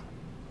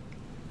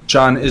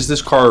 John, is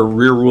this car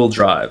rear-wheel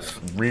drive?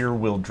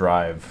 Rear-wheel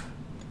drive.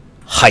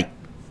 Height.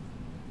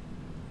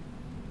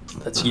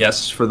 That's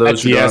yes for those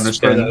That's who don't yes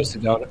for understand those who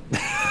don't.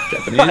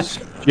 Japanese.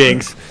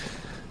 Jinx.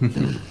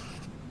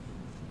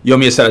 You owe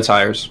me a set of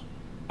tires.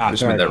 Ah,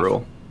 Just fair made that enough.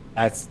 rule.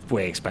 That's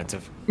way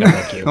expensive. No,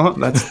 thank you. Oh,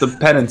 that's the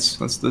penance.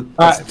 That's the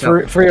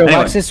For your Anyway,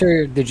 Lexus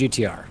or the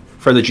GTR?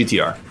 for the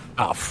GTR.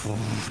 Oh,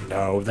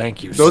 no,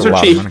 thank you. Those a are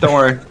lot of cheap. money. Don't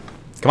worry.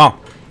 Come on.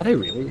 Are they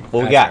really?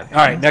 What we That's got? fair.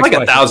 All right, next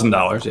Like question.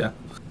 $1,000. Yeah.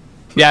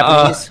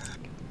 Japanese.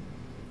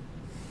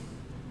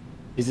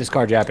 Is this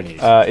car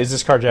Japanese? Is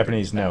this car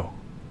Japanese? No.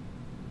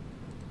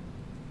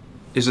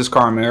 Is this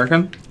car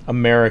American?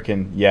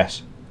 American?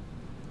 Yes.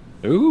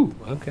 Ooh,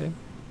 okay.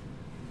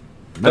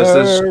 Does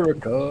this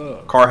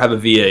America. car have a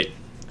V8?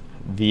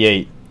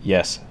 V8?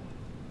 Yes.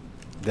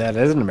 That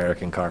is an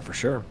American car for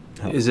sure.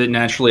 Is it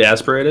naturally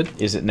aspirated?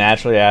 Is it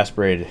naturally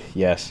aspirated?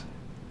 Yes.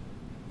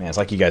 Man, it's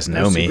like you guys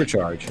know me.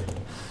 Supercharge.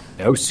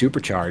 No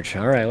supercharge.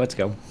 All right, let's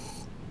go.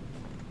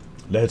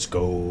 Let's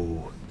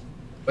go.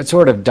 What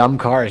sort of dumb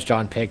car has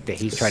John picked that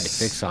he's tried to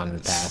fix on in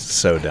the past?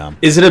 So dumb.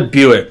 Is it a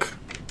Buick?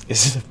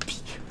 Is it a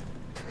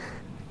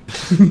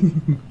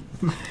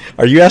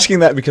Are you asking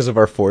that because of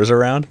our Forza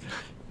round?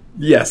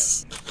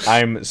 Yes.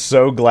 I'm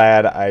so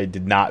glad I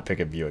did not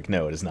pick a Buick.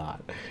 No, it is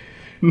not.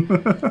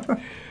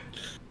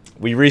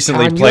 We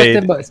recently John, played. you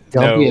have the most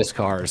dumpiest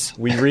cars.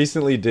 We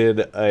recently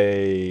did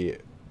a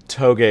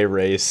Toge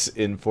race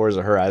in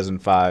Forza Horizon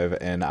 5,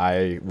 and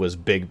I was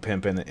big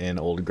pimping in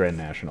Old Grand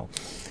National.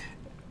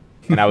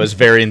 And I was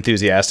very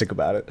enthusiastic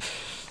about it.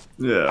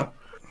 Yeah.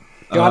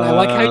 John, I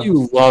like how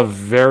you love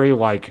very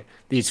like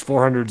these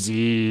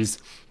 400Zs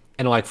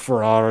and like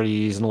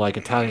Ferraris and like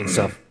Italian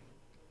stuff.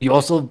 You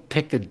also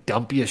pick the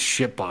dumpiest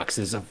shit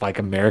boxes of like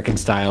American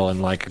style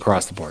and like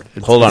across the board.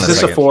 Hold on Is a this a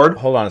second. Ford?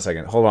 Hold on a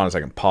second. Hold on a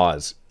second.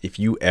 Pause. If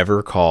you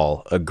ever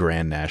call a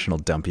Grand National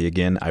dumpy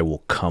again, I will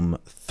come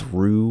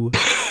through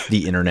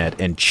the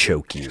internet and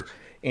choke you.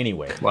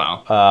 Anyway.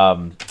 Wow.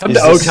 Come Is to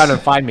this- O-Town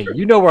and find me.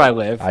 You know where I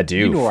live. I do.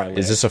 You know where I live.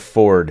 Is this a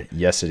Ford?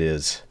 Yes, it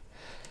is.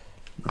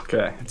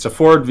 Okay. It's a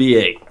Ford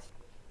V8.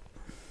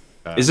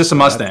 Is this a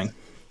Mustang?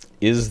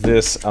 Is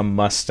this a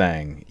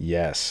Mustang?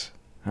 Yes.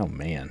 Oh,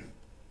 man.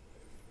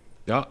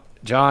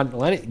 John,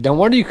 Lenny, don't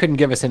wonder you couldn't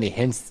give us any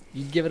hints.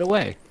 You'd give it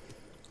away.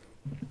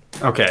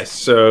 Okay,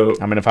 so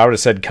I mean, if I would have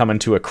said come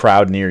into a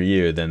crowd near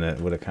you, then it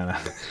would have kind of...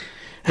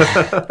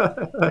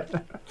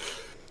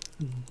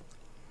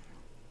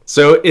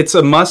 so it's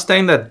a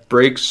Mustang that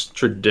breaks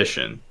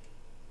tradition.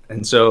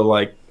 And so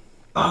like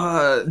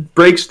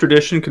breaks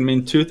tradition could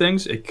mean two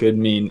things. It could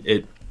mean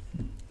it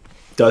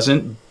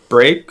doesn't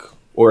break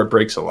or it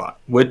breaks a lot.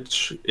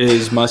 Which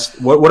is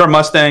what are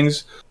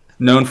Mustangs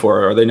known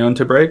for? Are they known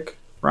to break,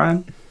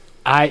 Ryan?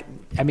 I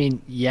mean,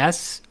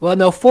 yes. Well,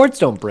 no, Fords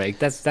don't break.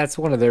 That's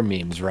one of their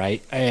memes,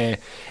 right? And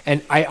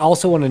I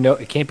also want to know,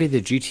 it can't be the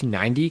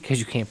GT90 because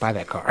you can't buy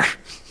that car.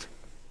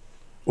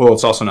 Well,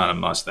 it's also not a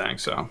Mustang,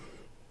 so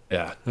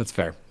Yeah, that's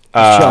fair.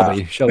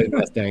 Shelby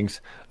Mustangs.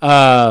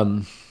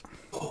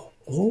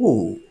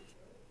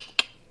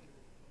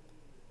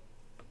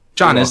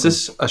 John, is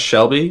this a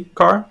Shelby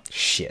car?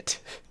 Shit.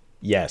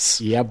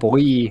 Yes. Yeah,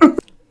 boy.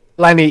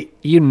 Lenny,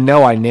 you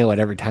know I nail it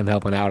every time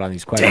helping out on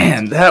these questions.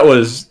 Damn,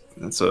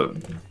 that's a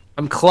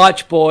I'm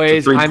clutch,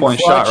 boys. I'm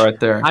three-point clutch. shot right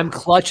there. I'm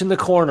clutch in the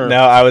corner.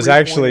 No, I was Three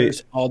actually...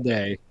 pointers all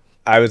day.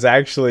 I was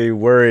actually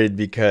worried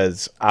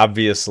because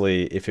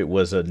obviously if it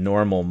was a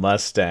normal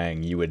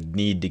Mustang, you would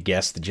need to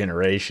guess the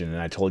generation. And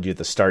I told you at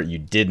the start you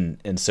didn't.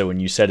 And so when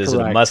you said, is it a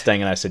Correct.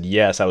 Mustang? And I said,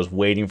 yes, I was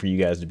waiting for you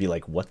guys to be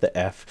like, what the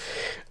F?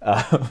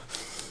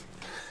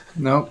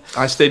 No,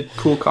 I stayed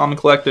cool, calm, and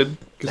collected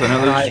because I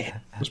know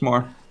there's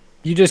more.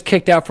 You just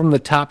kicked out from the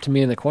top to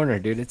me in the corner,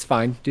 dude. It's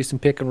fine. Do some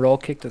pick and roll,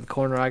 kick to the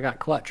corner. I got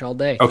clutch all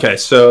day. Okay,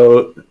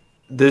 so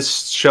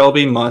this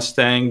Shelby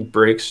Mustang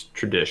breaks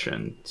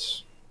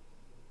traditions.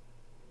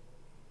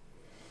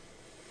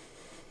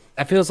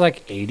 That feels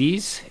like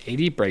 80s.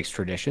 80 breaks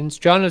traditions.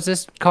 John, was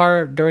this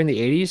car during the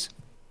 80s?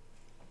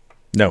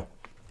 No.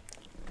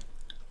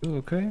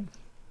 Okay.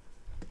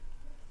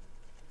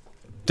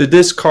 Did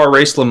this car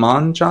race Le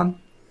Mans, John?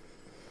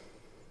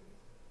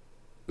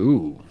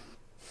 Ooh.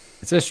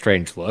 It's a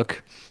strange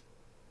look.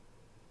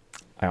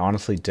 I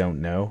honestly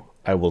don't know.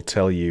 I will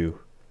tell you,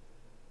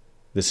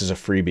 this is a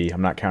freebie.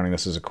 I'm not counting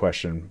this as a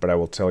question, but I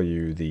will tell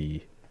you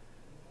the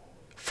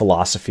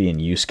philosophy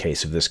and use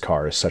case of this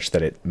car is such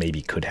that it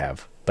maybe could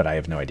have, but I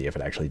have no idea if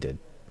it actually did.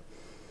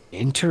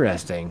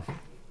 Interesting.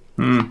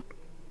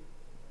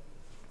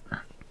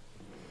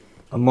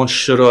 Almost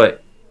should I?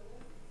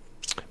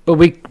 But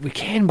we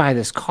can buy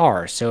this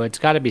car, so it's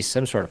got to be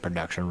some sort of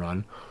production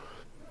run.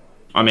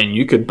 I mean,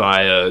 you could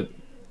buy a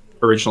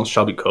original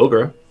Shelby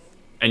Cobra,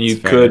 and you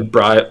That's could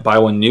buy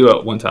one new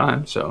at one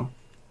time. So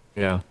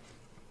Yeah.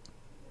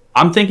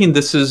 I'm thinking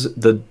this is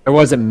the There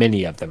wasn't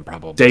many of them,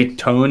 probably.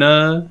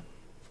 Daytona,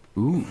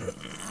 Ooh.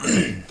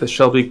 the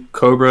Shelby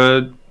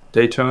Cobra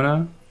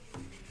Daytona.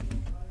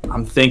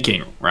 I'm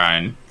thinking,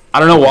 Ryan. I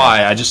don't know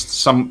why. I just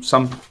some.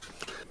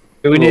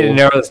 Do we need to Cool.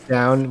 narrow this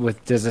down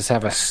with, does this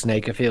have a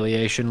snake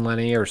affiliation,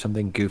 Lenny, or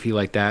something goofy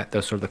like that?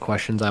 Those are the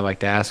questions I like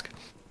to ask.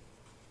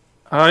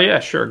 Yeah,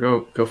 sure.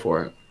 Go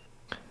for it.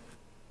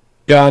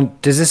 John,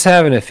 does this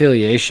have an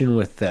affiliation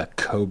with the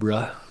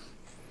Cobra?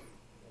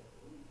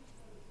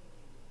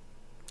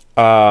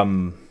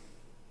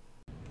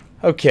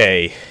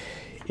 Okay.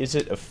 Is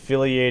it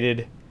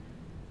affiliated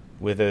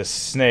with a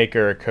snake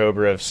or a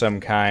cobra of some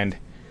kind?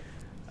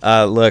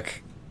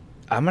 Look,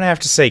 I'm going to have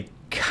to say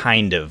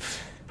kind of.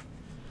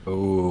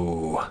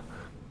 Ooh.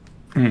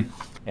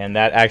 And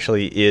that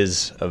actually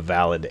is a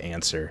valid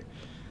answer.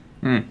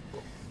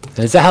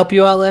 Does that help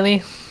you out,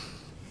 Lenny?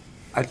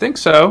 I think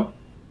so.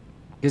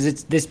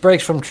 Because this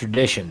breaks from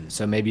tradition,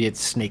 so maybe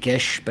it's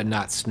snakish, but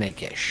not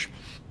snakish.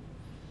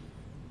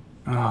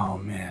 Oh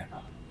man.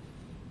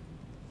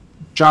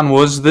 John,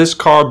 was this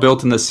car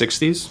built in the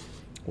 60s?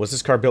 Was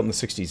this car built in the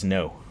 60s?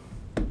 No.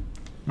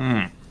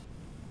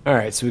 All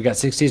right, so we got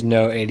 60s,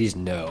 no. 80s,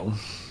 no.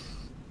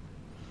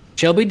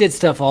 Shelby did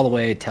stuff all the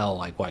way till,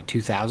 like, what,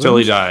 2000? Till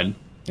he died.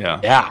 Yeah.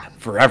 Yeah,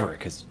 forever,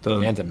 because the The-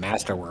 man's a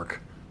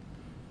masterwork.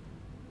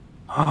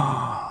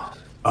 Oh.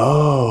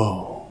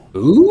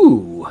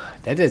 Ooh,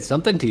 that did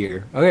something to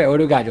you. Okay, what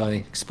do we got, Johnny?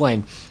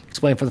 Explain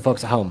for the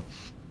folks at home.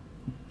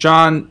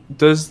 John,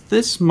 does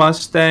this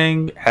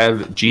Mustang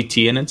have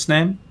GT in its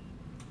name?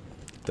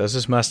 Does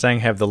this Mustang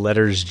have the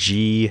letters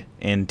G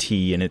and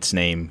T in its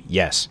name?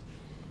 Yes.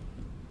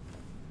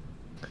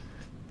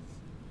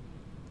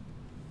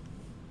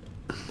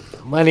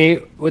 Lenny,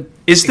 what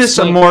Is this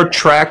a explain- more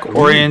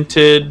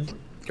track-oriented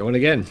Going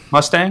again?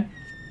 Mustang?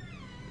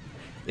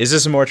 Is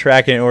this a more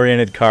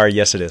track-oriented car?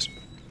 Yes, it is.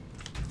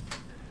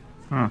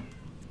 All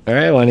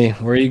right, Lenny,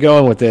 where are you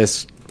going with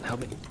this?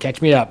 Help me,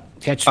 catch me up.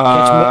 Catch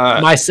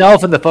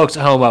myself and the folks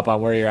at home up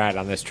on where you're at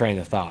on this train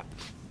of thought.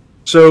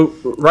 So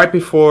right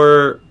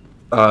before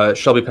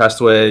Shelby passed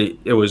away,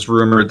 it was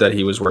rumored that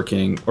he was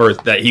working, or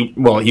that he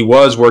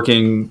was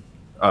working,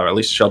 or at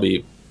least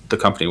Shelby, the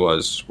company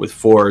was, with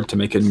Ford to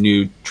make a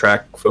new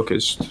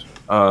track-focused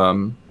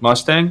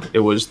Mustang. It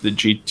was the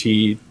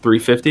GT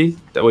 350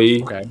 that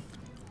Okay.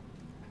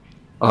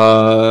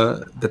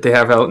 that they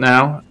have out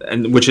now,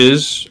 and which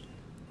is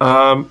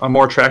a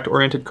more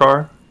track-oriented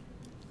car.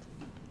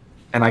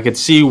 And I could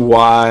see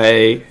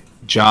why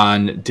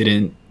John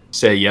didn't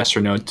say yes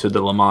or no to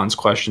the Le Mans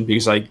question,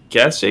 because I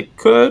guess it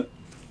could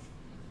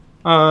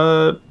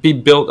be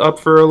built up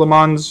for a Le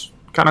Mans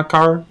kind of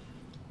car.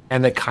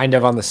 And the kind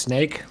of on the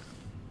snake.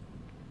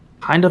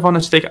 Kind of on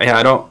a stake. Yeah,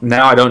 I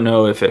don't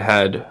know if it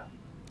had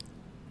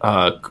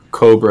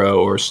Cobra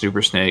or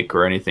Super Snake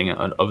or anything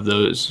of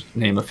those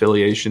name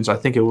affiliations. I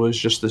think it was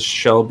just the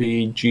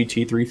Shelby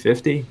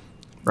GT350,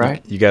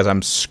 right? You guys,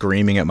 I'm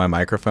screaming at my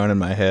microphone in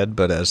my head,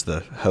 but as the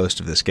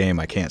host of this game,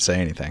 I can't say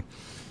anything.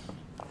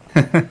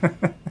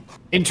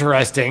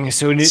 Interesting.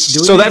 So,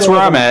 So that's where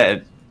I'm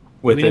at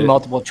with We need a it.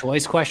 multiple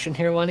choice question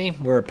here, Lenny.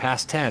 We're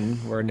past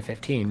 10. We're into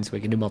 15, so we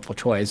can do multiple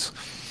choice.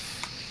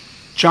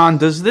 John,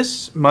 does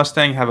this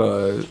Mustang have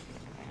a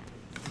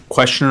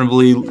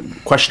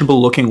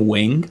questionable looking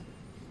wing?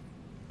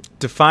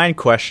 Define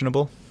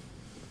questionable.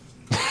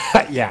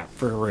 Yeah,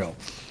 for real.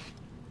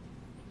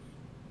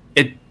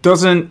 It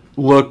doesn't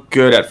look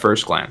good at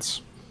first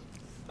glance.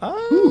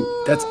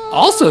 That's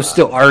also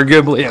still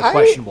arguably a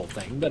questionable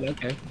thing, but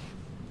okay.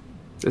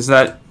 Is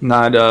that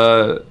not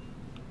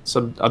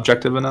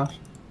objective enough?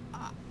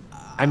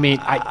 I mean,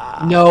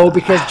 no,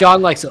 because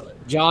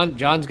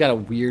John's got a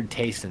weird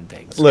taste in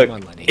things. Look, Come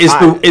on, Lenny. Is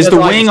the That's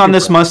why wing it's on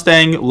this Supra.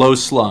 Mustang low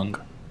slung?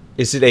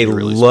 Is it a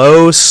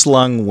low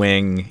slung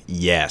wing?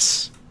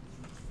 Yes.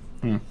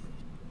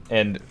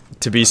 And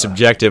to be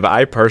subjective,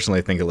 I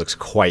personally think it looks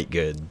quite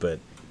good, but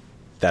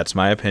that's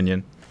my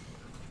opinion.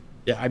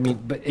 Yeah, I mean,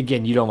 but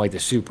again, you don't like the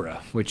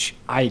Supra, which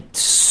I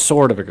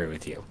sort of agree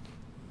with you.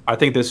 I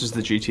think this is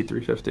the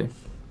GT350.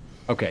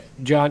 Okay,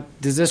 John,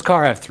 does this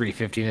car have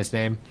 350 in its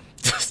name?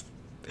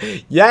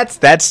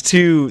 That's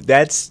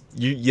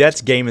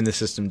gaming the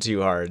system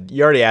too hard.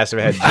 You already asked if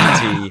it had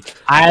GT.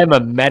 I am a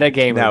meta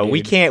gamer. No, dude.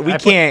 we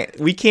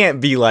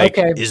can't be like,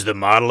 Okay. is the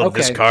model of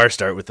this Okay. car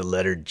start with the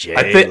letter J?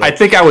 I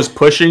think I was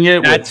pushing it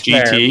with That's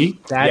fair. GT.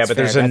 That's yeah, but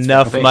there's fair, that's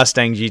enough fair.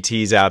 Mustang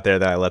GTs out there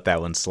that I let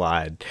that one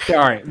slide. All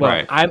right, well,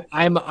 Right.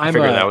 I'm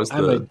figured that was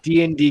I'm the- a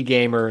D&D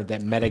gamer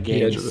that meta edge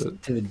games of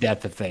it. to the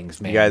depth of things,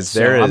 man. guys, So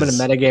there I'm gonna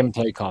is- meta game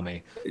until you call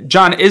me.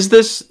 John, is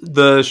this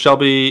the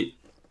Shelby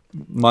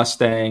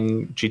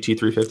Mustang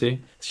GT350?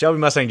 Shelby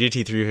Mustang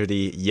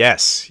GT350.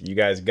 Yes, you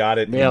guys got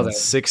it. Nailed in it.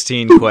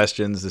 16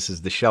 questions. This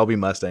is the Shelby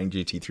Mustang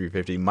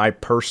GT350. My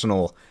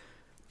personal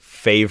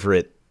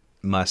favorite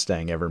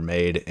Mustang ever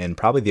made, and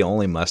probably the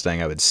only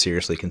Mustang I would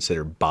seriously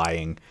consider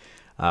buying.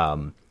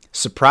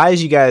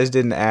 Surprised you guys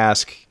didn't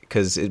ask,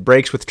 because it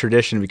breaks with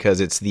tradition, because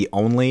it's the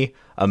only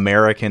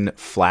American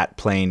flat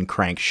plane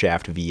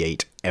crankshaft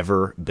V8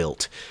 ever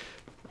built.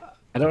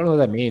 I don't know what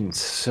that means.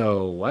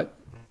 So what?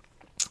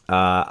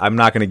 I'm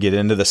not going to get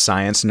into the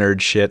science nerd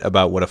shit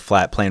about what a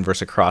flat plane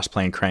versus a cross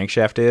plane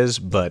crankshaft is,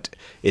 but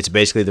it's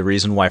basically the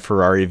reason why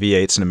Ferrari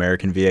V8s and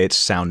American V8s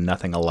sound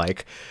nothing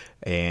alike.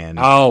 And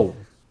Oh,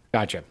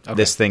 gotcha. Okay.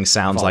 this thing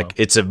sounds Follow. like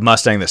it's a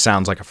Mustang that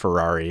sounds like a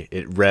Ferrari.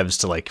 It revs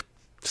to like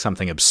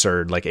something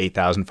absurd, like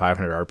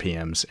 8,500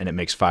 RPMs, and it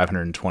makes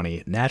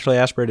 520 naturally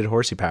aspirated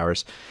horsey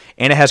powers,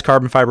 and it has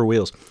carbon fiber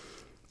wheels. So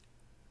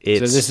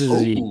It's this is the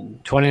I didn't know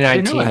it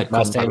 2019 had carbon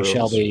Mustang fiber wheels.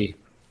 Shelby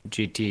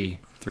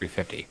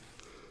GT350.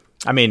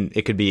 I mean,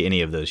 it could be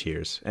any of those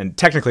years, and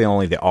technically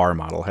only the R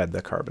model had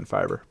the carbon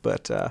fiber,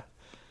 but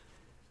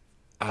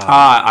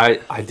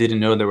I didn't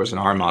know there was an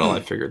R model. I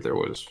figured there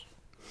was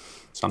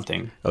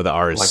something the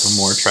R is like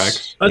more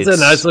tracks. That's It's-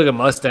 a nice looking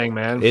Mustang,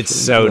 man. It's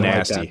so I like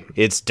nasty. that.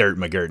 It's dirt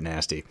McGirt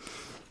nasty.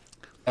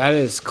 That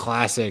is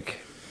classic.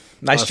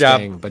 Nice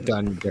Mustang, job. but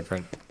done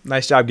different.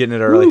 Nice job getting it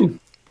early.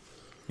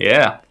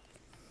 Yeah.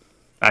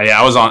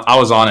 Yeah, I was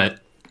on it.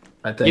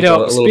 I think You know,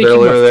 a little speaking bit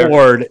earlier of there.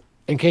 Ford,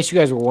 in case you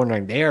guys were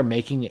wondering, they are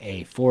making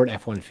a Ford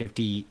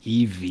F-150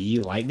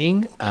 EV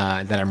Lightning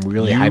that I'm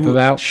really hype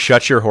about.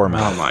 Shut your whore Oh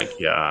mouth. my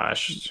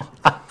gosh.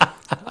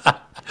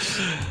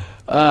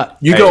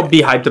 You go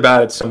be hyped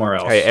about it somewhere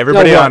else. Hey,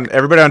 everybody No, on look.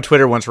 everybody on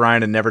Twitter wants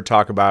Ryan to never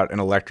talk about an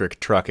electric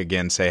truck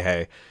again. Say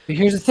hey. But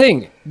here's the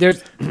thing: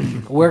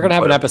 we're gonna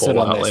have an Put a episode poll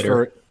on out this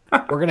later.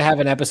 we're gonna have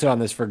an episode on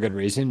this for good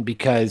reason,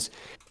 because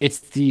it's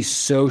the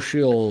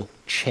social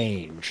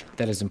change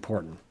that is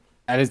important.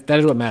 That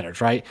is what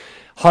matters, right?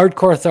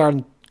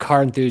 Hardcore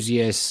car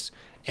enthusiasts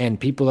and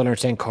people that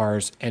understand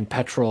cars and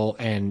petrol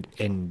and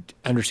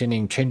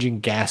understanding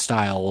changing gas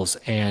styles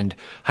and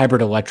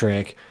hybrid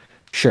electric,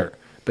 sure.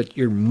 But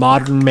your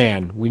modern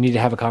man, we need to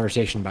have a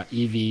conversation about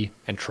EV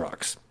and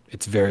trucks.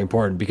 It's very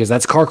important because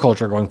that's car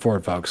culture going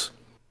forward, folks.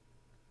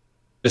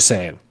 Just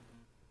saying.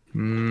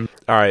 All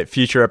right,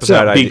 future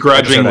episode.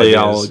 Begrudgingly, episode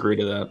I'll ideas. agree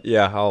to that.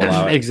 Yeah, I'll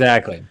allow it.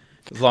 Exactly.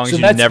 As long as So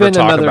you that's never been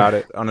talk another- about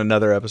it on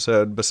another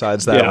episode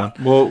besides that Yeah,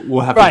 one.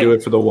 we'll have Right. to do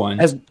it for the one.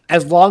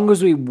 As long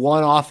as we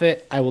one off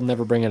it, I will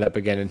never bring it up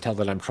again until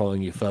that I'm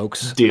trolling you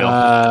folks. Deal.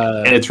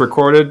 And it's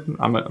recorded.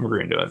 I'm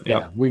agreeing to it. Yeah,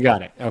 Yep. we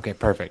got it. Okay,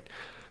 perfect.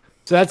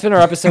 So that's been our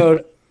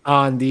episode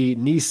on the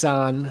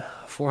Nissan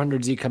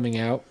 400Z coming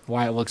out,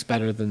 why it looks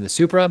better than the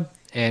Supra,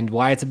 and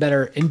why it's a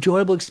better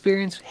enjoyable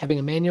experience having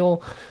a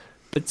manual.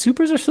 But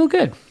Supras are still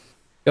good.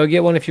 Go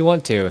get one if you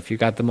want to, if you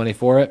got the money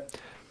for it.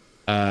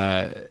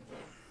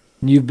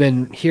 You've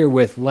been here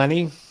with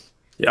Lenny.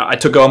 Yeah, I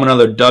took home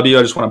another W.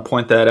 I just want to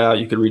point that out.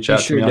 You could reach out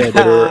sure to me on did.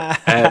 Twitter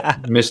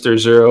at Mr.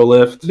 Zero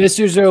Lift.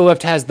 Mr. Zero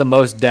Lift has the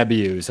most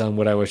debuts on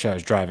what I wish I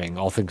was driving,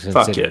 all things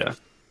Fuck considered.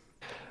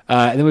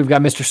 yeah. And then we've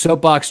got Mr.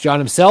 Soapbox John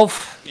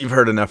himself You've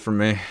heard enough from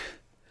me.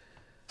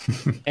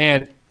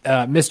 and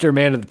Mr.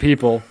 Man of the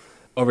People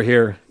over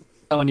here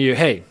telling you,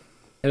 hey,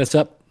 hit us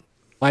up,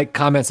 like,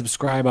 comment,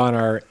 subscribe on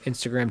our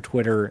Instagram,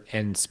 Twitter,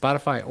 and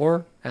Spotify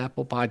or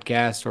Apple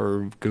Podcasts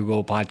or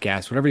Google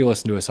Podcasts, whatever you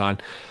listen to us on.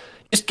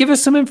 Just give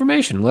us some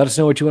information. Let us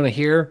know what you want to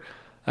hear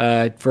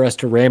for us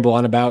to ramble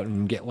on about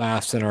and get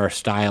laughs in our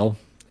style.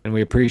 And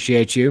we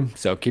appreciate you.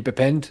 So keep it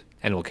pinned,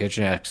 and we'll catch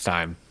you next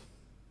time.